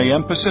 11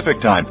 a.m.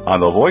 Pacific Time on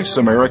the Voice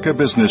America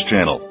Business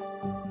Channel.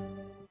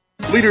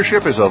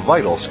 Leadership is a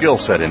vital skill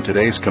set in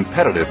today's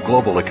competitive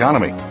global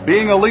economy.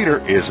 Being a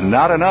leader is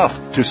not enough.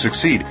 To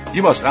succeed,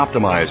 you must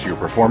optimize your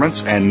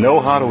performance and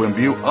know how to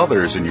imbue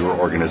others in your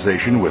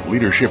organization with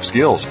leadership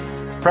skills.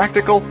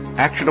 Practical,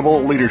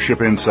 actionable leadership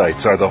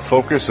insights are the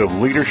focus of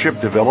Leadership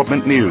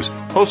Development News,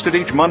 hosted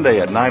each Monday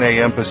at 9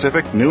 a.m.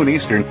 Pacific, noon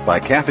Eastern, by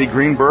Kathy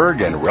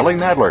Greenberg and Relly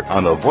Nadler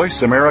on the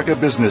Voice America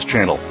Business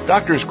Channel.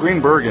 Doctors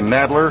Greenberg and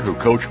Nadler, who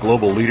coach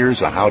global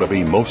leaders on how to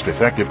be most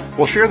effective,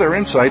 will share their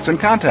insights and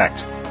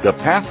contacts. The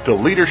path to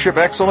leadership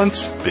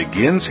excellence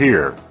begins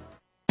here.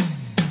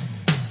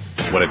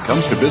 When it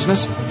comes to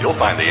business, you'll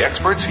find the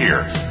experts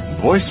here.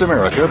 Voice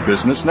America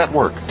Business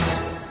Network.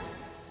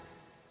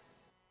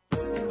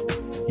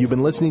 You've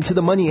been listening to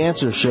the Money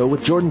Answer Show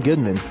with Jordan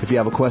Goodman. If you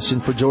have a question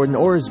for Jordan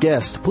or his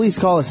guest, please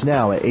call us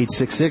now at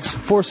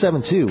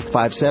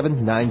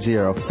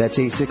 866-472-5790. That's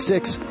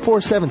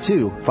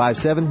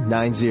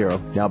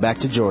 866-472-5790. Now back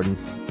to Jordan.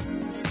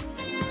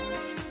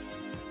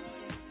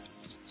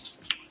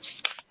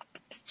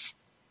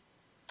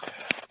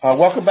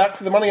 Welcome back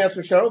to the Money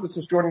Answer Show. This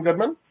is Jordan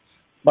Goodman.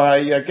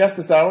 My guest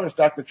this hour is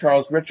Dr.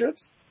 Charles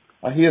Richards.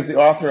 He is the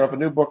author of a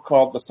new book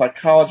called The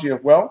Psychology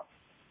of Wealth: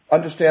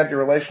 Understand Your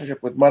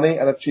Relationship with Money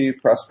and Achieve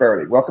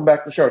Prosperity. Welcome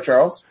back to the show,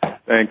 Charles.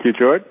 Thank you,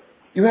 George.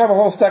 You have a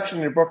whole section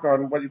in your book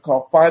on what you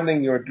call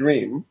finding your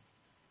dream,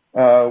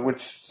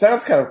 which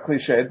sounds kind of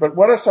cliched, but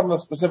what are some of the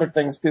specific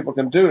things people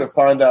can do to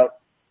find out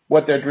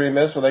what their dream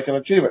is so they can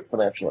achieve it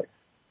financially?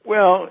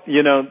 Well,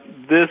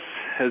 this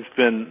has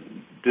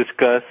been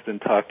discussed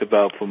and talked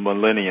about for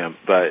millennia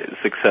by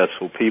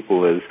successful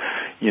people as,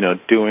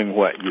 doing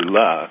what you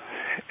love.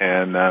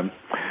 And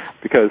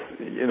because,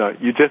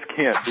 you just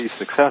can't be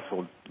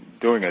successful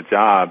doing a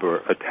job or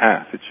a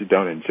task that you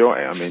don't enjoy.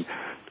 I mean,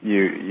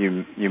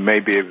 you may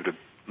be able to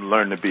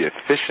learn to be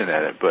efficient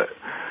at it, but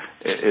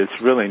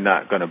it's really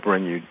not going to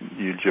bring you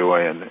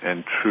joy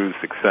and true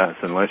success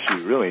unless you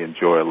really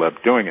enjoy or love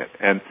doing it.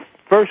 And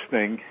first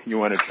thing you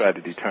want to try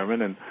to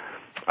determine, and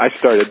I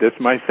started this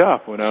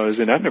myself when I was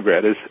in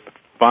undergrad, is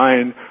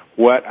find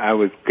what I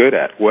was good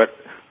at, what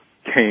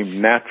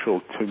came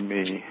natural to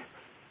me,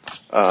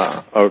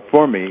 or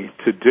for me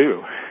to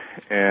do.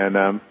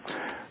 And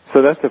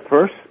so that's the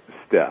first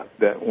step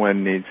that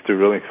one needs to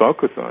really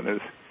focus on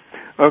is,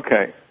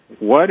 okay,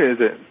 what is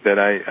it that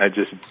I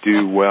just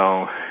do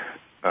well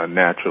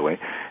naturally?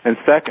 And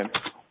second,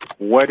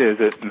 what is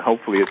it, and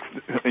hopefully it's,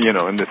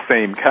 in the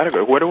same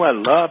category, what do I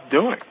love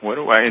doing? What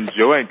do I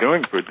enjoy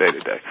doing for day to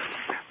day?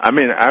 I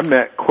mean, I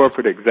met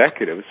corporate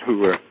executives who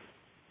were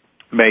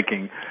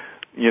making,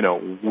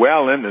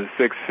 well into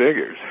six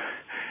figures.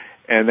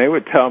 And they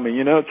would tell me,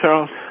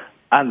 Charles,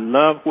 I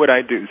love what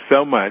I do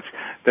so much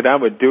that I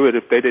would do it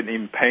if they didn't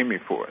even pay me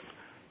for it.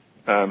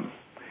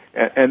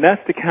 And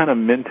that's the kind of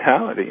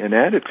mentality and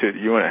attitude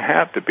you want to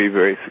have to be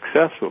very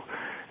successful.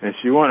 And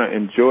you want to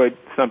enjoy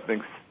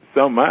something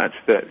so much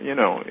that,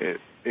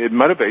 it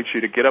motivates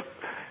you to get up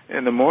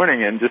in the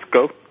morning and just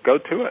go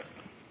to it.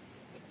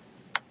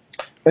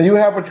 Now, you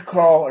have what you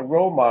call a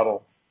role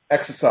model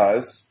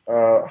exercise.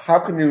 How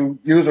can you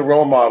use a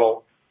role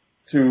model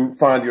to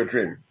find your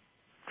dream?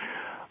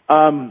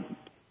 Well,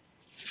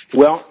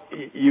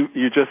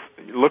 you just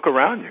look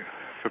around you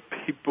for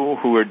people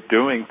who are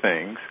doing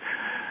things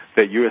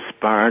that you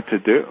aspire to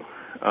do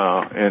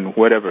in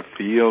whatever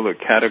field or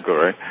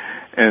category,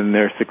 and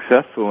they're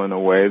successful in a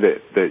way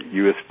that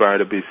you aspire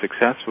to be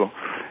successful.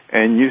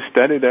 And you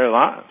study their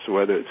lives,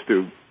 whether it's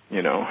through,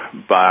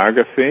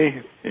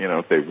 biography,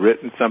 if they've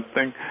written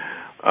something,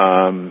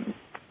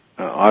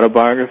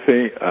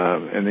 autobiography,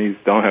 and these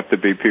don't have to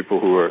be people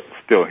who are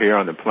still here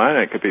on the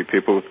planet. It could be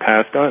people who've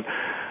passed on.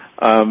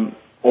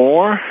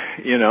 or,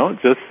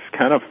 just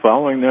kind of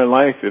following their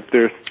life if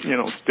they're,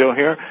 still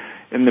here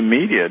in the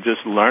media,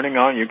 just learning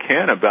all you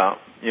can about,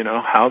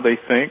 how they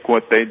think,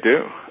 what they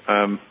do.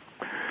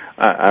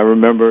 I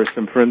remember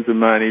some friends of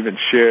mine even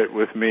shared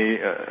with me,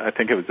 I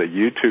think it was a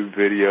YouTube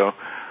video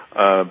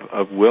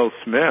of Will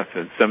Smith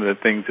and some of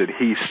the things that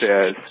he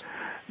says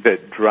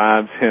that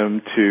drives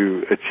him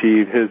to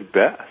achieve his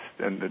best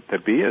and to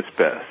be his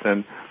best.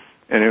 And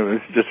it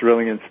was just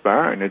really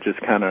inspiring to just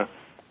kind of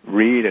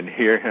read and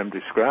hear him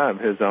describe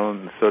his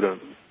own sort of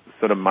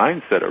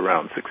mindset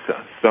around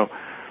success. So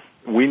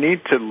we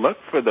need to look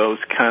for those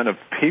kind of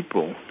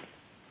people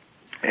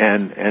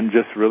and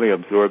just really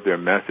absorb their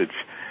message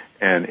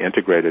and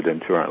integrate it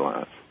into our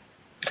lives.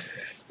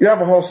 You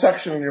have a whole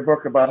section in your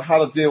book about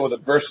how to deal with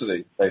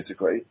adversity,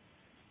 basically,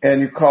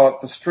 and you call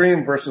it the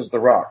stream versus the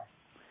rock.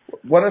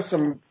 What are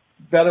some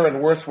better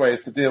and worse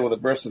ways to deal with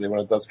adversity when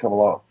it does come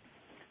along?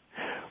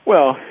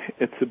 Well,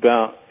 it's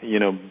about,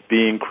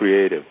 being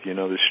creative.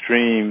 The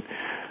stream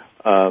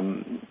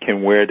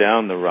can wear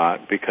down the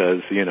rock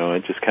because,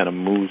 it just kind of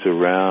moves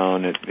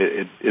around.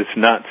 It's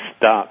not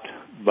stopped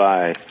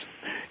by,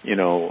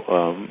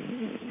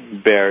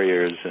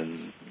 barriers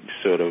and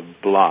sort of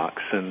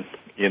blocks. And,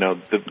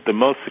 the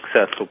most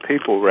successful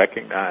people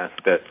recognize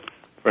that,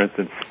 for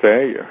instance,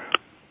 failure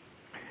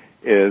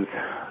is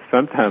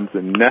sometimes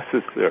a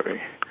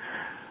necessary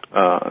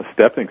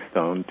stepping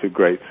stone to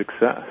great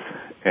success.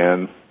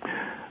 And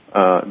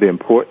the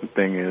important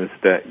thing is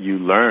that you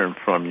learn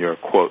from your,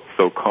 quote,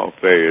 so-called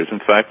failures. In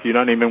fact, you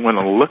don't even want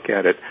to look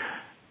at it,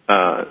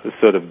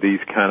 sort of these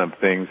kind of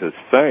things as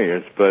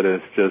failures, but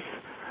as just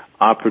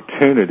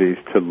opportunities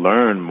to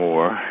learn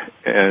more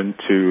and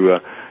to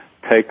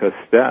take a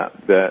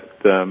step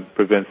that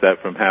prevents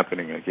that from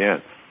happening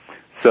again.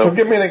 So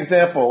give me an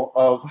example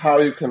of how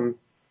you can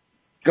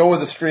go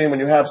with the stream when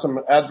you have some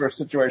adverse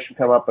situation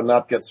come up and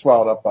not get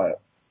swallowed up by it.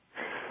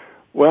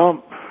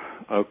 Well,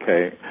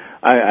 okay.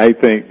 I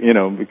think,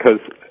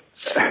 because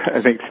I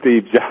think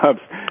Steve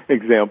Jobs'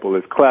 example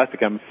is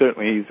classic.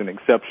 Certainly he's an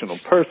exceptional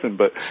person,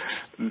 but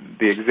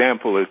the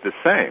example is the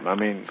same.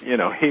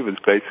 He was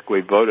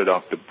basically voted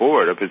off the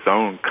board of his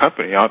own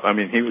company.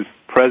 He was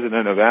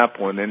president of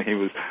Apple, and then he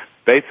was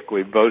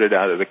basically voted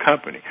out of the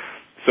company.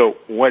 So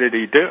what did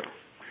he do?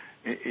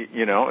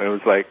 It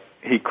was like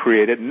he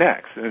created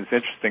Next. And it's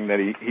interesting that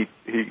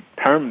he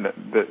termed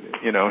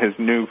his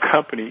new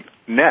company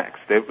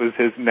Next. It was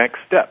his next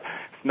step.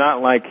 It's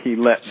not like he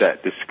let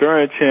that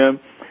discourage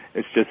him.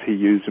 It's just he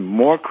used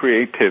more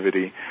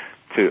creativity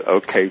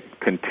to,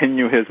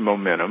 continue his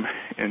momentum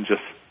in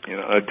just,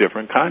 a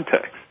different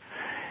context.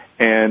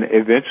 And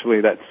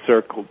eventually that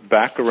circled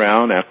back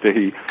around after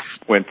he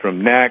went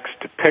from Next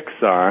to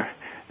Pixar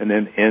and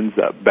then ends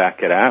up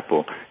back at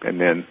Apple, and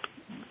then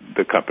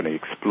the company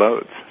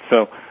explodes.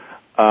 So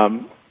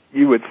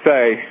you would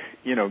say,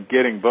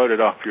 getting voted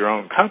off your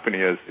own company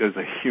is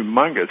a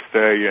humongous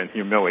failure and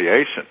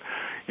humiliation.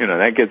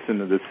 That gets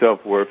into the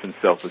self-worth and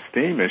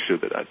self-esteem issue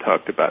that I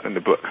talked about in the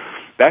book.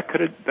 That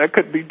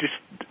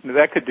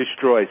could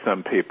destroy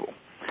some people,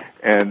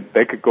 and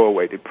they could go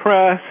away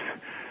depressed,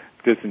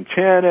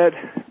 disenchanted,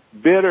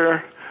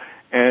 bitter,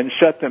 and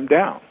shut them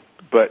down.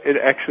 But it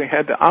actually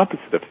had the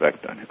opposite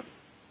effect on him.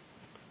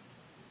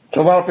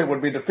 So a lot of people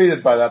would be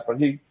defeated by that, but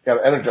he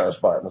got energized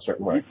by it in a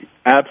certain way.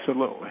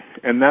 Absolutely.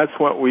 And that's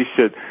what we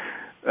should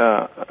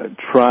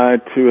try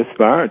to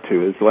aspire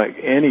to, is like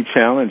any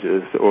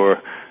challenges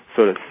or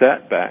sort of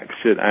setbacks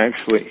should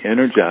actually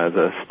energize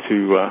us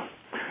to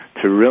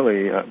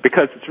really,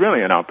 because it's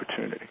really an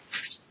opportunity.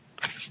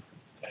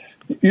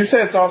 You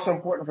say it's also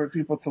important for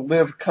people to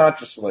live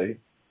consciously.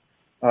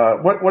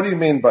 What do you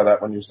mean by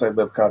that when you say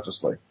live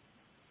consciously?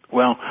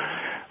 Well,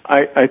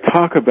 I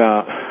talk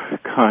about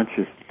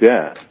conscious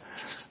death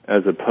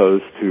as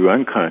opposed to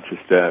unconscious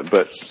death,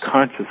 but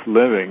conscious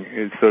living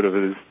is sort of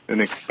an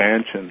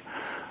expansion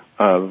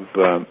of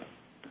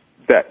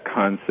that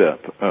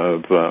concept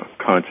of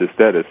conscious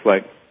death. It's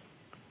like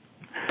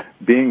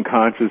being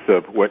conscious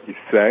of what you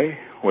say,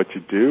 what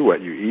you do,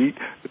 what you eat,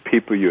 the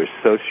people you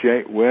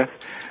associate with.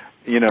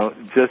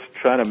 Just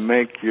try to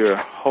make your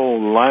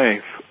whole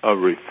life a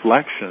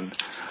reflection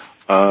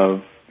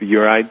of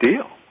your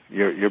ideal,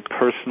 your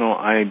personal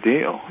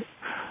ideal,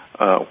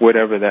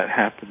 whatever that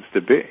happens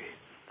to be.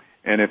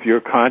 And if you're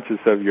conscious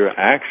of your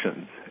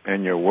actions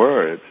and your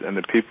words and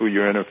the people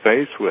you're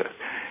interface with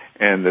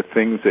and the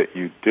things that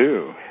you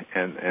do,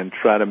 and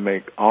try to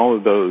make all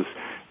of those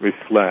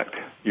reflect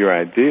your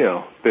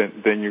ideal,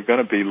 then you're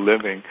going to be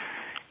living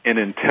in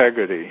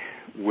integrity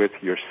with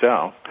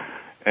yourself,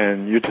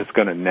 and you're just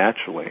going to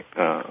naturally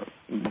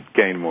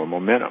gain more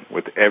momentum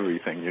with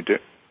everything you do.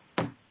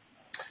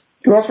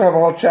 You also have a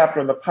whole chapter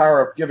on the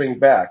power of giving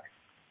back.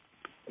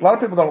 A lot of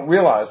people don't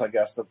realize, I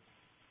guess, that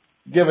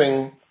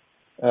giving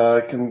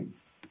can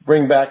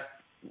bring back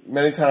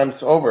many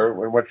times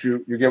over what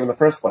you give in the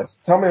first place.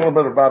 Tell me a little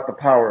bit about the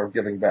power of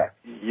giving back.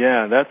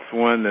 Yeah, that's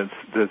one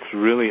that's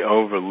really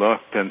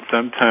overlooked, and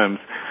sometimes,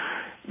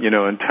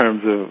 in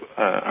terms of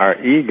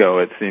our ego,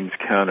 it seems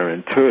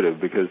counterintuitive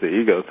because the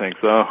ego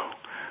thinks,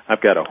 I've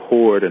got to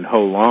hoard and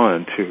hold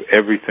on to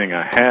everything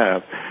I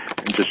have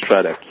and just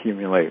try to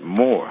accumulate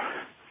more.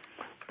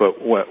 But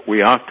what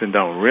we often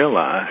don't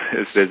realize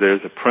is that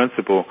there's a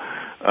principle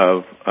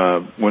of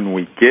when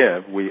we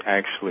give, we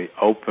actually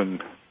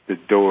open the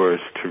doors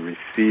to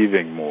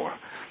receiving more.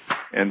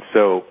 And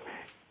so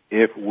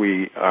if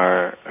we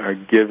are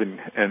giving,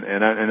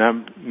 and I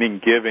mean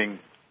giving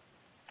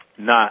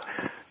not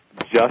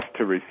just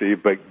to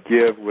receive, but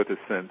give with a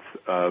sense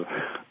of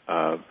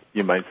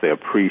you might say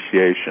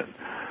appreciation.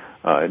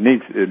 It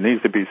needs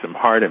to be some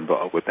heart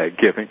involved with that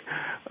giving,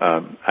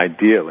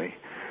 ideally.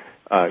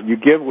 You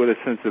give with a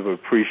sense of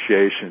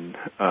appreciation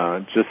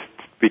just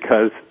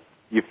because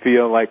you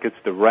feel like it's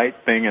the right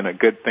thing and a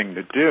good thing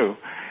to do.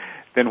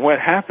 Then what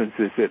happens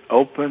is it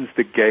opens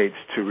the gates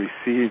to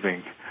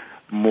receiving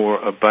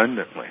more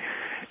abundantly.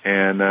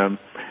 And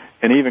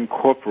even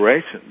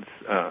corporations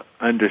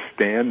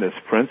understand this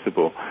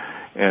principle,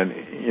 and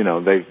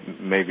they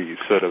maybe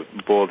sort of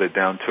boiled it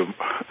down to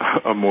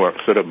a more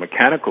sort of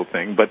mechanical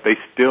thing, but they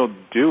still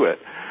do it.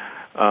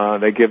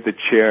 They give to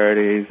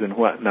charities and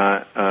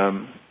whatnot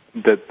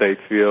that they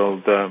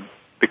feel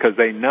because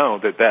they know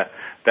that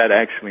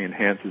actually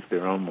enhances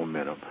their own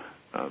momentum,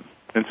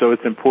 and so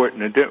it's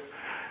important to do.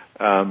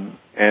 And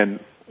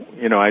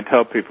I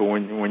tell people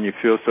when you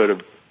feel sort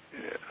of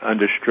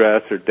under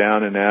stress or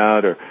down and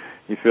out, or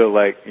you feel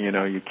like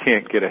you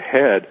can't get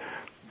ahead,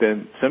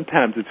 then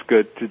sometimes it's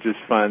good to just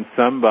find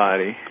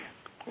somebody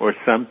or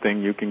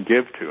something you can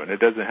give to, and it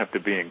doesn't have to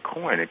be in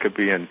coin. It could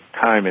be in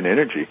time and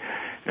energy.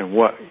 And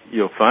what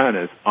you'll find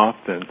is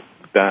often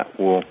that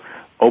will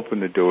open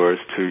the doors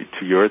to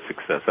your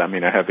success. I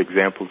mean, I have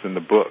examples in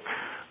the book.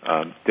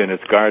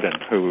 Dennis Garden,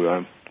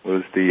 who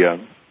was the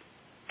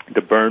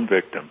burn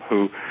victim,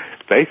 who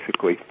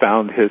basically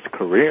found his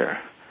career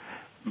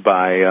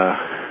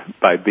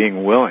by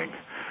being willing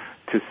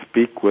to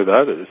speak with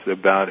others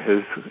about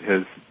his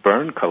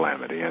burn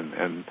calamity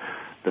and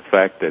the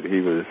fact that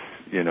he was,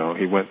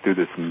 he went through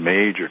this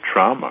major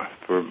trauma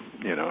for,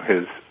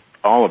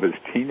 all of his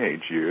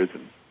teenage years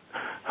and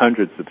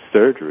hundreds of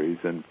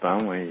surgeries, and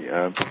finally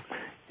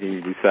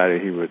he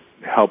decided he would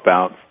help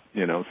out,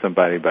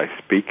 somebody by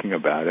speaking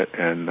about it,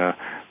 and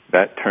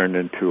that turned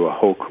into a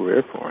whole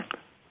career for him.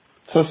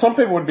 So some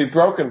people would be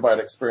broken by an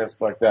experience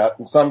like that,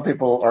 and some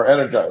people are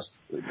energized.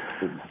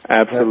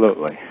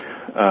 Absolutely.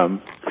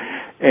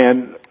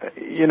 And,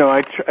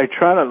 I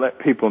try to let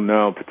people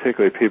know,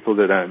 particularly people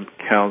that I'm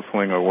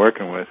counseling or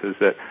working with, is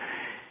that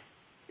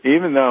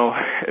even though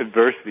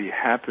adversity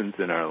happens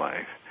in our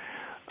life,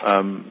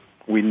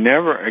 we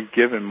never are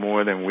given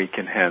more than we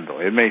can handle.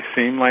 It may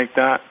seem like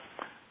that,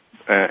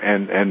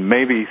 and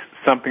maybe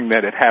something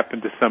that had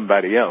happened to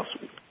somebody else,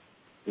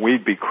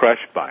 we'd be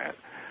crushed by it.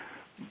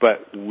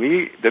 But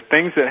the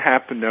things that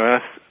happen to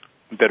us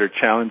that are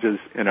challenges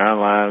in our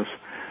lives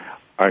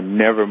are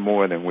never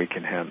more than we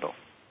can handle,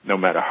 no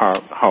matter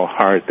how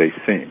hard they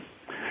seem.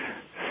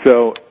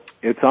 So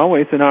it's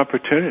always an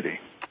opportunity,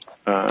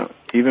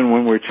 even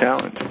when we're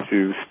challenged,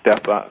 to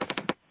step up.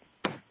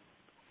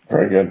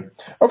 Very good.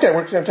 Okay,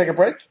 we're going to take a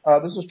break.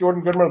 This is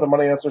Jordan Goodman of the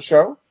Money Answer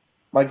Show.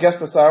 My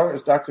guest this hour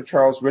is Dr.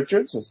 Charles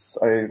Richards, who's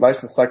a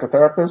licensed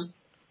psychotherapist.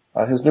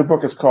 His new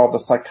book is called The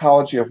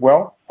Psychology of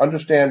Wealth: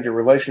 Understand Your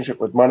Relationship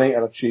with Money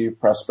and Achieve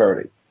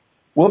Prosperity.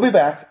 We'll be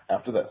back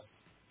after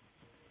this.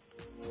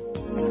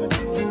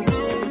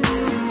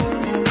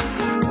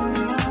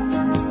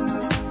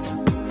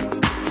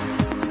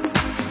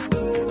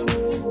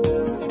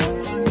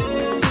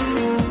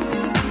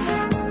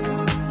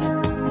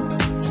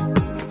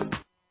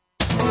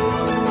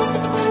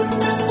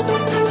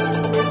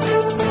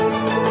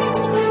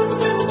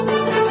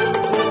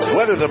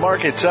 Whether the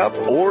market's up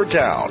or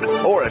down,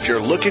 or if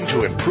you're looking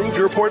to improve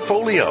your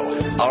portfolio,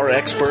 our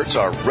experts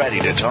are ready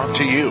to talk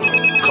to you.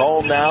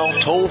 Call now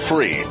toll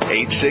free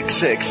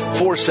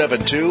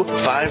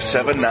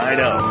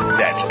 866-472-5790.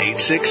 That's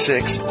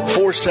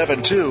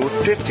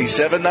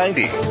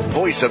 866-472-5790.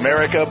 Voice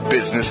America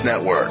Business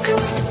Network.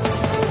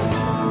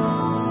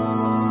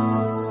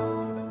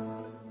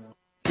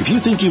 If you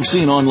think you've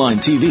seen online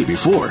TV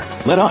before,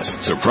 let us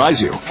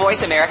surprise you.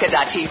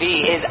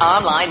 VoiceAmerica.tv is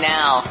online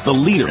now. The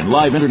leader in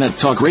live Internet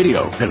talk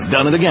radio has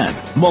done it again.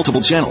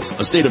 Multiple channels,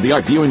 a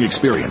state-of-the-art viewing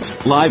experience,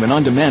 live and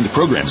on-demand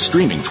programs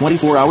streaming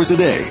 24 hours a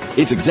day.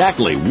 It's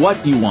exactly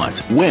what you want,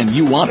 when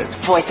you want it.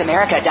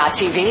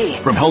 VoiceAmerica.tv.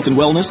 From health and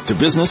wellness to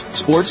business,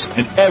 sports,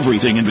 and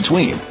everything in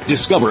between.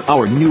 Discover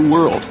our new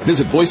world.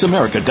 Visit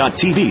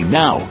VoiceAmerica.tv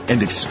now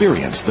and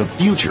experience the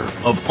future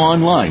of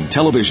online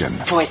television.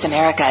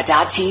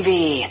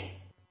 VoiceAmerica.tv.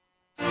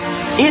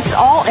 It's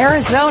all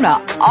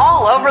Arizona,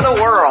 all over the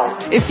world.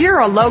 If you're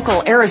a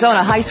local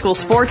Arizona high school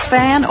sports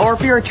fan, or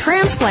if you're a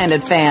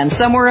transplanted fan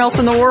somewhere else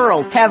in the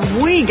world,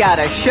 have we got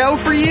a show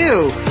for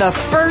you. The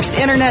first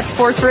internet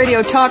sports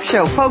radio talk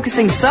show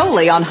focusing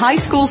solely on high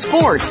school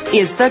sports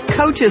is The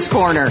Coach's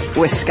Corner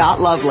with Scott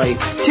Lovely.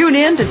 Tune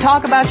in to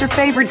talk about your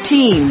favorite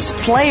teams,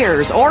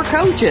 players, or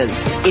coaches.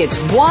 It's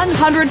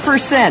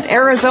 100%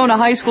 Arizona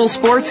high school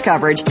sports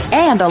coverage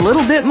and a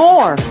little bit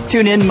more.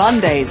 Tune in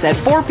Mondays at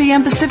 4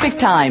 p.m. Pacific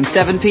Time,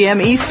 7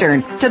 p.m.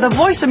 Eastern to the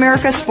Voice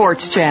America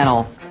Sports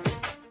Channel.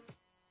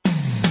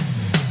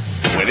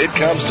 When it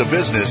comes to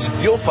business,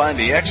 you'll find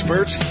the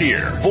experts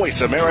here.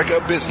 Voice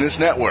America Business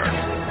Network.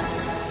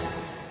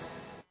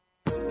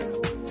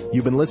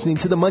 You've been listening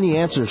to the Money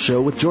Answer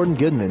Show with Jordan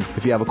Goodman.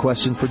 If you have a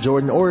question for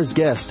Jordan or his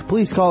guest,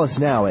 please call us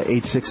now at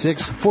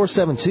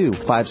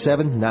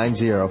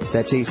 866-472-5790.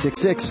 That's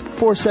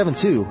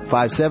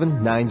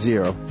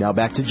 866-472-5790. Now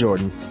back to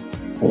Jordan.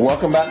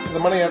 Welcome back to the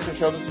Money Answer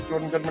Show. This is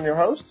Jordan Goodman, your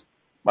host.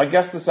 My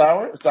guest this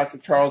hour is Dr.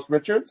 Charles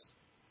Richards.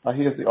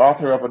 He is the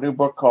author of a new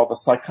book called The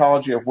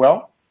Psychology of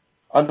Wealth: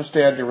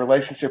 Understand Your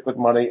Relationship with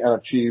Money and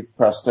Achieve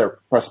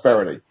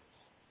Prosperity.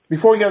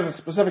 Before we get into the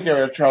specific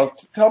area, Charles,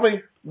 tell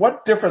me,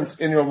 what difference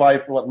in your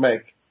life will it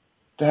make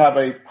to have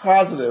a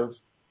positive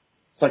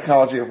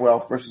psychology of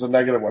wealth versus a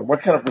negative one?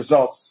 What kind of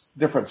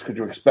difference could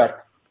you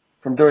expect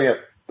from doing it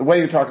the way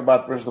you talk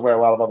about it versus the way a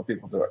lot of other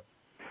people do it?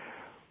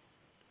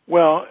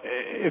 Well,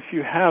 if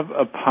you have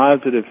a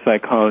positive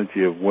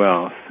psychology of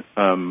wealth,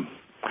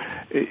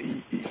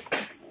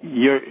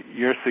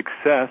 your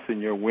success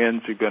and your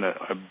wins are going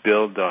to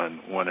build on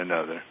one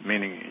another,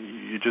 meaning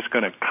you're just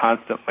going to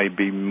constantly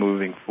be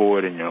moving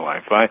forward in your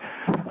life. I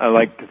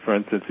like to, for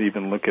instance,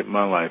 even look at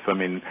my life. I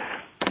mean,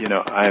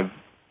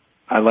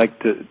 I like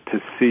to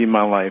see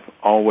my life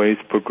always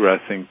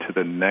progressing to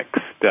the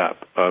next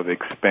step of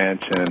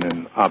expansion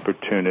and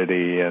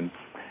opportunity and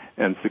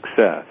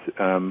success,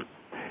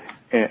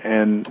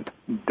 and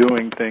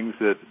doing things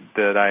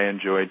that I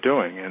enjoy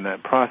doing in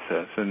that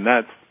process. And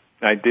that's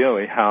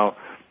ideally how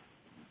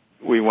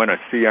we want to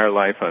see our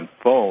life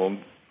unfold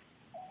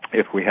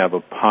if we have a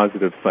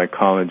positive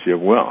psychology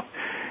of wealth.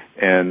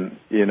 And,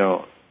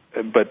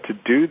 but to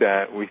do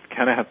that, we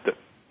kind of have to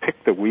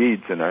pick the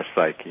weeds in our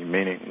psyche,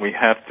 meaning we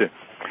have to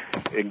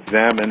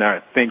examine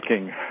our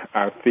thinking,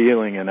 our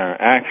feeling, and our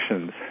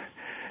actions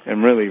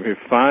and really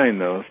refine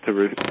those to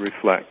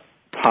reflect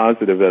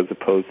positive as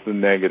opposed to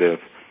negative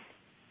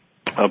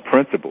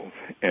principles.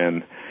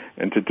 And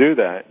to do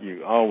that,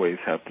 you always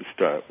have to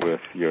start with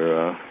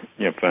your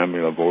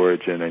family of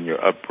origin and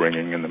your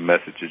upbringing and the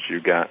messages you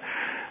got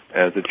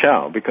as a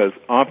child. Because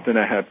often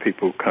I have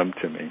people come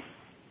to me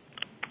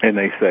and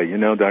they say,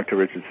 Dr.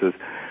 Richards says,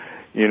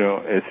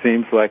 it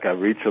seems like I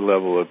reach a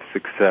level of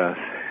success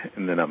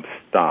and then I'm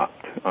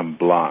stopped, I'm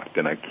blocked,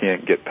 and I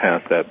can't get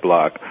past that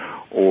block,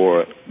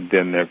 or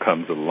then there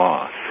comes a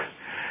loss.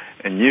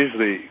 And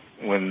usually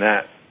when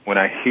I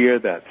hear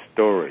that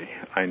story,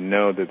 I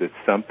know that it's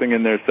something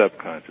in their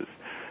subconscious,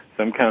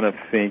 some kind of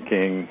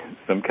thinking,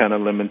 some kind of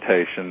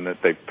limitation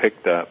that they've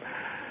picked up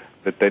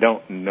that they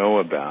don't know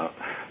about,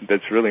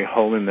 that's really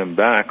holding them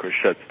back or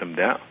shuts them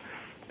down.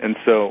 And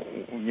so,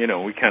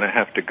 we kind of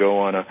have to go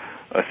on a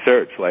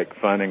search, like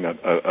finding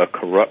a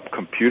corrupt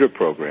computer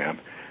program,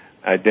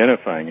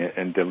 identifying it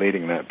and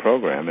deleting that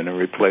program and then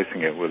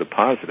replacing it with a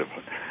positive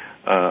one.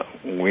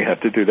 We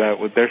have to do that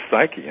with their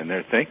psyche and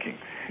their thinking.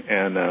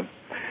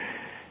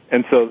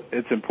 And so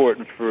it's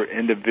important for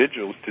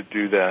individuals to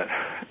do that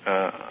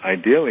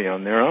ideally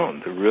on their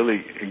own, to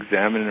really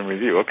examine and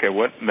review. Okay,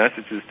 what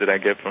messages did I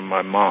get from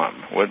my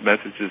mom? What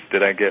messages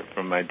did I get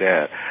from my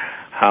dad?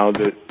 How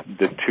the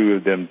two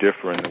of them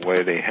differ in the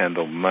way they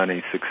handle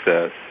money,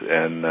 success,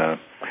 and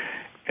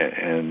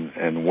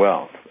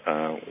wealth.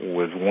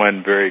 Was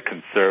one very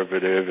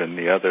conservative and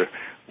the other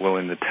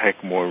willing to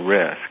take more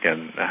risk?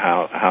 And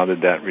how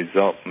did that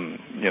result in,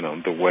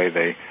 the way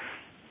they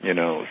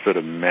sort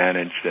of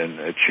managed and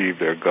achieved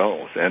their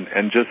goals,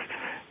 and just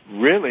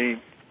really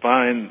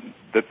find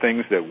the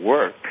things that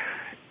work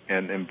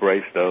and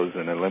embrace those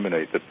and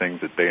eliminate the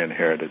things that they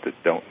inherited that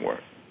don't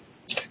work.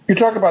 You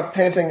talk about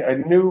painting a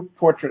new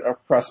portrait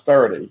of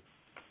prosperity.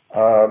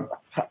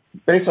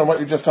 Based on what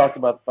you just talked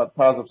about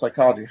positive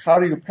psychology, how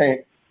do you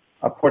paint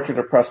a portrait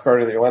of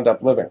prosperity that you'll end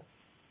up living?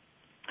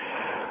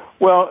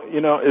 Well,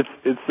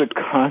 it's a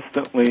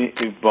constantly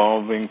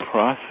evolving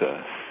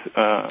process.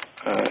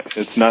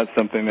 It's not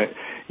something that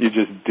you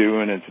just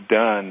do and it's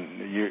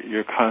done.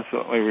 You're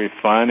constantly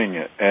refining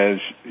it as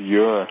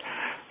your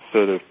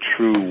sort of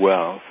true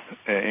wealth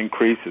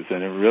increases,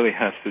 and it really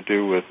has to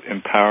do with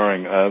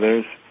empowering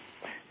others.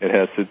 It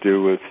has to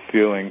do with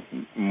feeling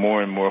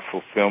more and more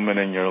fulfillment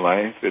in your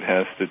life. It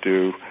has to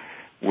do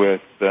with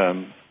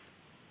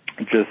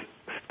just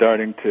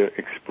starting to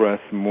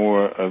express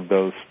more of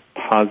those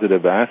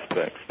positive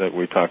aspects that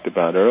we talked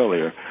about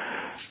earlier,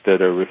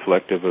 that are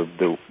reflective of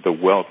the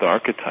wealth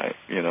archetype,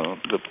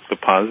 the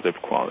positive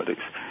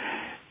qualities.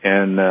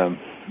 And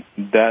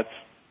that's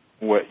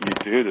what you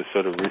do to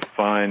sort of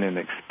refine and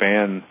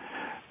expand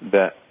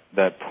that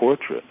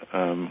portrait.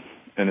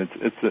 and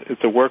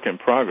it's a work in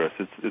progress.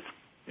 It's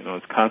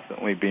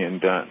constantly being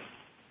done.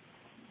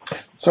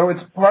 So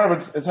it's part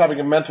of it's having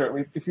a mentor. I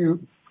mean, if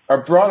you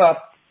are brought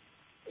up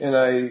in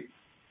a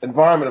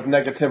environment of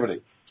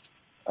negativity,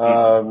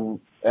 and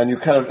you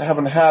kind of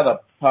haven't had a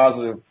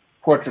positive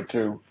portrait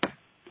to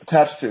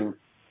attach to,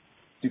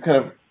 you kind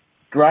of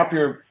drop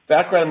your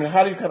background. I mean,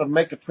 how do you kind of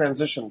make a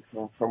transition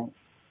from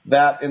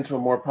that into a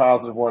more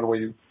positive one where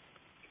you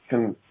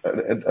can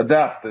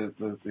adapt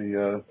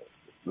the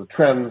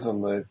trends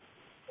and the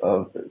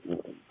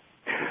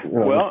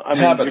well, I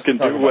mean, you can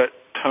do what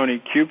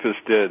Tony Kupis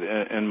did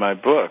in my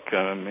book.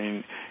 I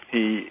mean,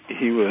 he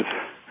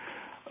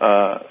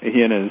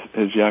and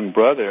his young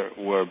brother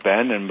were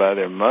abandoned by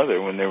their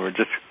mother when they were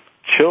just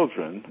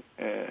children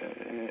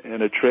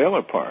in a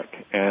trailer park,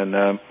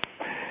 and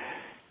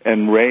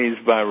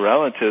raised by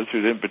relatives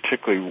who didn't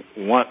particularly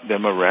want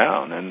them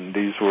around. And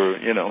these were,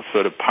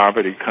 sort of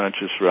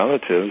poverty-conscious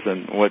relatives.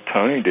 And what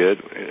Tony did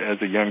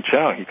as a young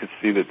child, he could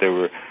see that there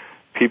were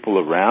people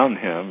around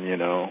him,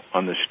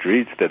 on the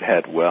streets that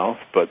had wealth,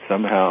 but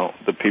somehow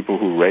the people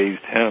who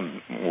raised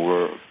him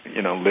were,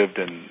 lived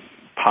in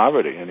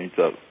poverty. And he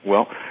thought,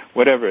 well,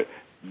 whatever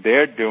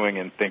they're doing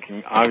and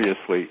thinking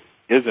obviously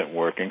isn't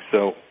working,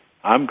 so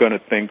I'm going to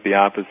think the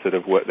opposite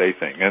of what they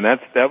think. And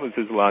that was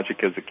his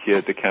logic as a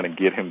kid to kind of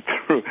get him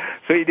through.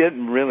 So he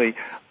didn't really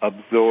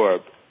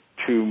absorb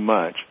too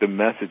much the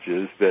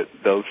messages that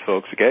those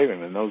folks gave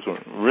him. And those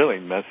were really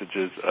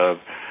messages of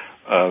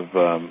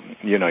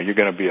you're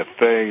going to be a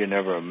failure, you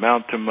never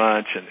amount to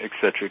much, and et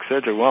cetera, et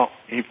cetera. Well,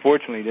 he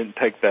fortunately didn't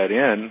take that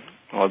in,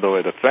 although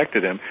it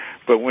affected him.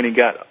 But when he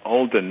got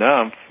old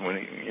enough, when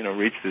he,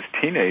 reached his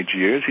teenage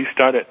years, he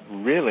started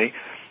really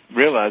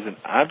realizing,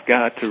 I've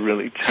got to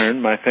really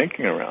turn my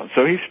thinking around.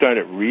 So he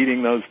started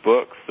reading those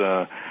books,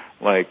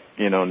 like,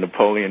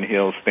 Napoleon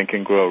Hill's Think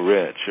and Grow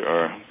Rich,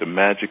 or The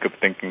Magic of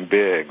Thinking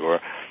Big, or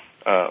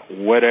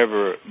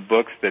whatever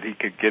books that he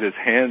could get his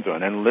hands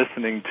on, and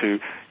listening to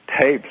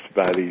tapes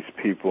by these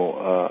people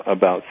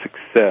about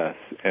success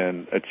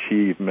and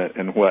achievement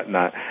and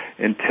whatnot,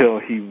 until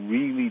he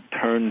really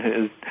turned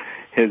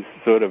his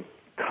sort of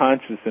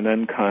conscious and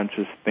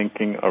unconscious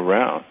thinking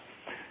around.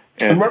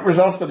 And what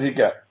results did he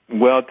get?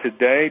 Well,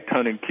 today,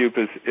 Tony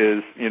Kupis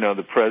is,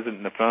 the president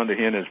and the founder,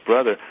 he and his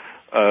brother,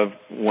 of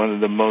one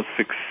of the most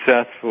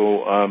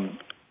successful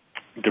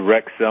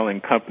direct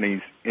selling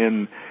companies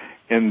in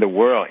the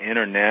world,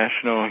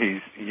 international.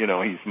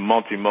 He's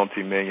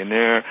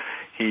multi-millionaire.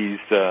 He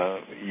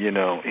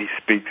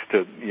speaks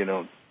to,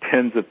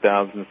 tens of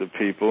thousands of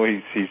people.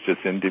 He's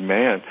just in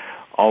demand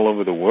all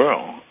over the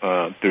world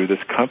through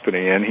this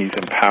company, and he's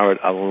empowered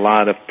a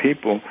lot of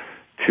people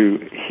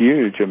to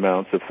huge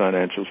amounts of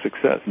financial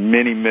success.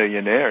 Many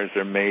millionaires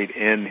are made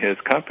in his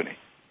company.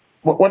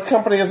 What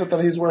company is it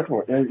that he's working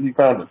with? He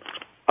founded?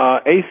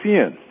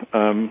 ACN.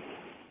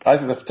 I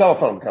think the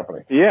telephone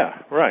company.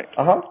 Yeah, right.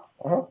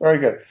 Very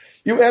good.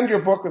 You end your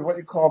book with what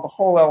you call the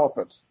whole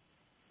elephant.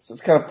 So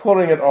it's kind of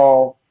putting it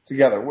all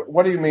together.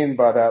 What do you mean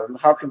by that, and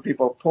how can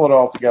people pull it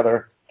all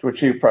together to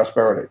achieve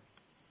prosperity?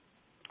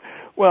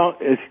 Well,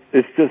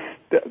 it's just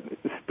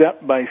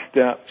step by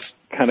step,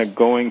 kind of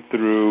going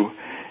through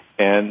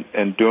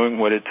and doing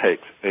what it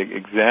takes,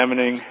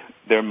 examining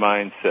their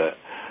mindset,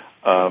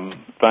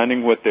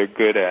 finding what they're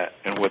good at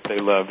and what they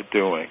love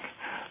doing,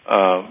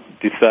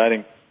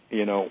 deciding,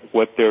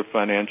 what their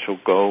financial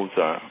goals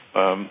are,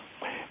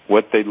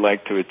 what they'd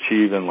like to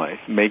achieve in life,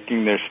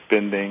 making their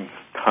spending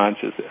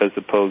conscious as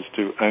opposed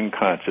to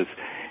unconscious,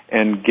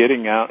 and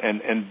getting out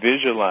and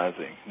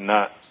visualizing,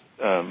 not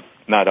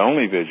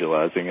only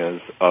visualizing as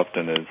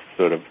often as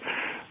sort of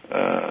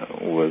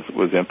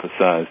was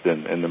emphasized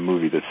in the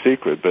movie The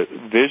Secret, but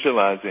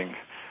visualizing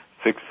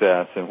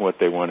success and what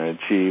they want to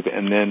achieve,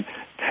 and then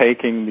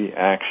taking the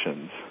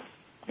actions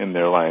in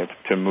their life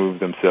to move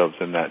themselves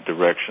in that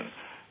direction,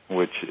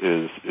 which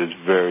is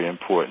very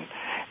important.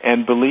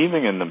 And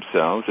believing in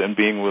themselves and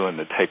being willing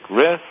to take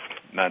risk,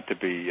 not to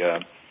be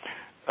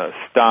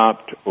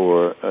stopped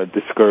or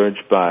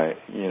discouraged by,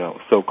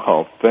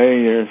 so-called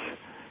failures,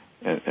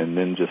 and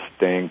then just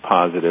staying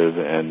positive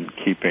and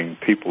keeping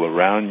people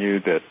around you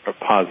that are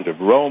positive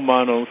role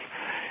models,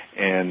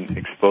 and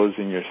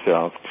exposing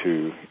yourself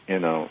to,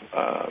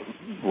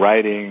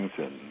 writings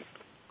and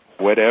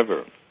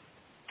whatever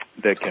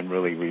that can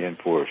really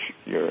reinforce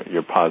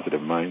your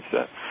positive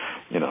mindset.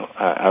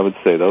 I would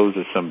say those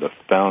are some of the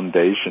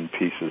foundation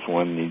pieces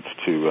one needs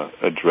to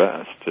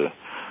address to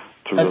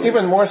and really...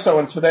 even more so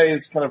in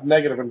today's kind of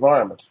negative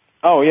environment.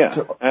 Oh, yeah,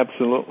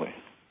 absolutely.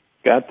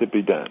 Got to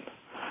be done.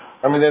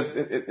 I mean,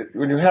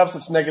 when you have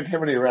such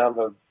negativity around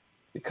the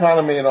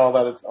economy and all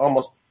that, it's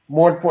almost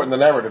more important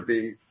than ever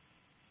to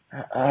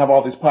have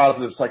all these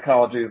positive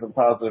psychologies and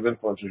positive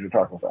influences you're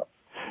talking about.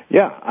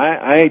 Yeah,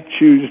 I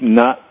choose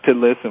not to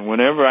listen.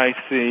 Whenever I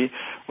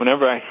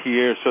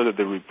hear sort of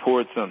the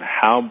reports on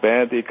how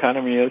bad the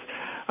economy is,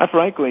 I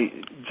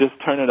frankly just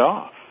turn it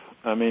off.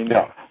 I mean,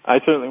 yeah. I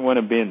certainly want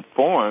to be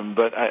informed,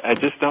 but I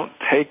just don't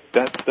take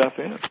that stuff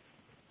in.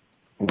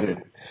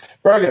 Indeed.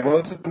 Very good.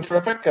 Well, this has been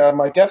terrific.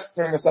 My guest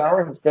during this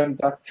hour has been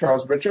Dr.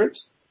 Charles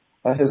Richards.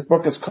 His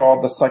book is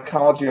called The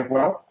Psychology of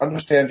Wealth,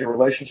 Understand Your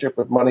Relationship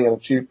with Money and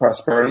Achieve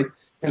Prosperity.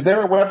 Is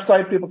there a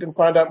website people can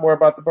find out more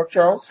about the book,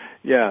 Charles?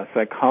 Yeah,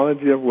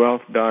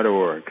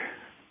 psychologyofwealth.org.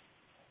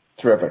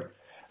 Terrific.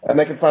 And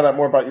they can find out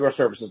more about your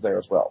services there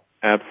as well.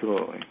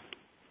 Absolutely.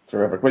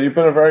 Terrific. Well, you've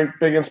been a very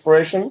big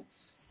inspiration.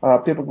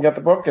 People can get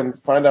the book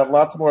and find out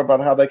lots more about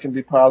how they can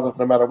be positive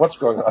no matter what's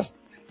going on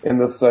in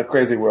this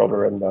crazy world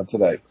we're in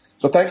today.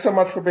 So thanks so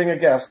much for being a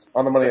guest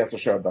on the Money Answer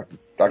Show, Dr.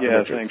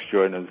 Richards. Yeah, thanks,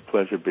 Jordan. It's a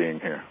pleasure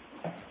being here.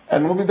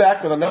 And we'll be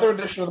back with another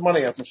edition of the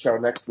Money Answer Show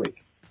next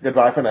week.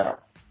 Goodbye for now.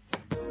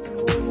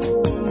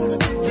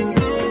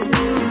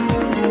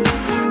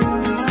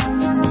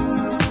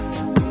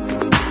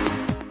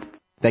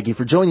 Thank you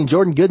for joining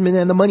Jordan Goodman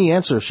and the Money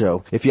Answer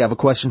Show. If you have a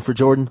question for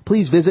Jordan,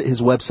 please visit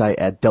his website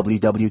at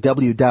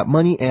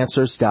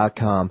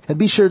www.moneyanswers.com. And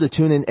be sure to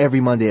tune in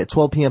every Monday at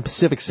 12 p.m.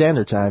 Pacific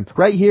Standard Time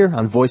right here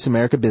on Voice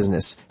America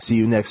Business. See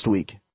you next week.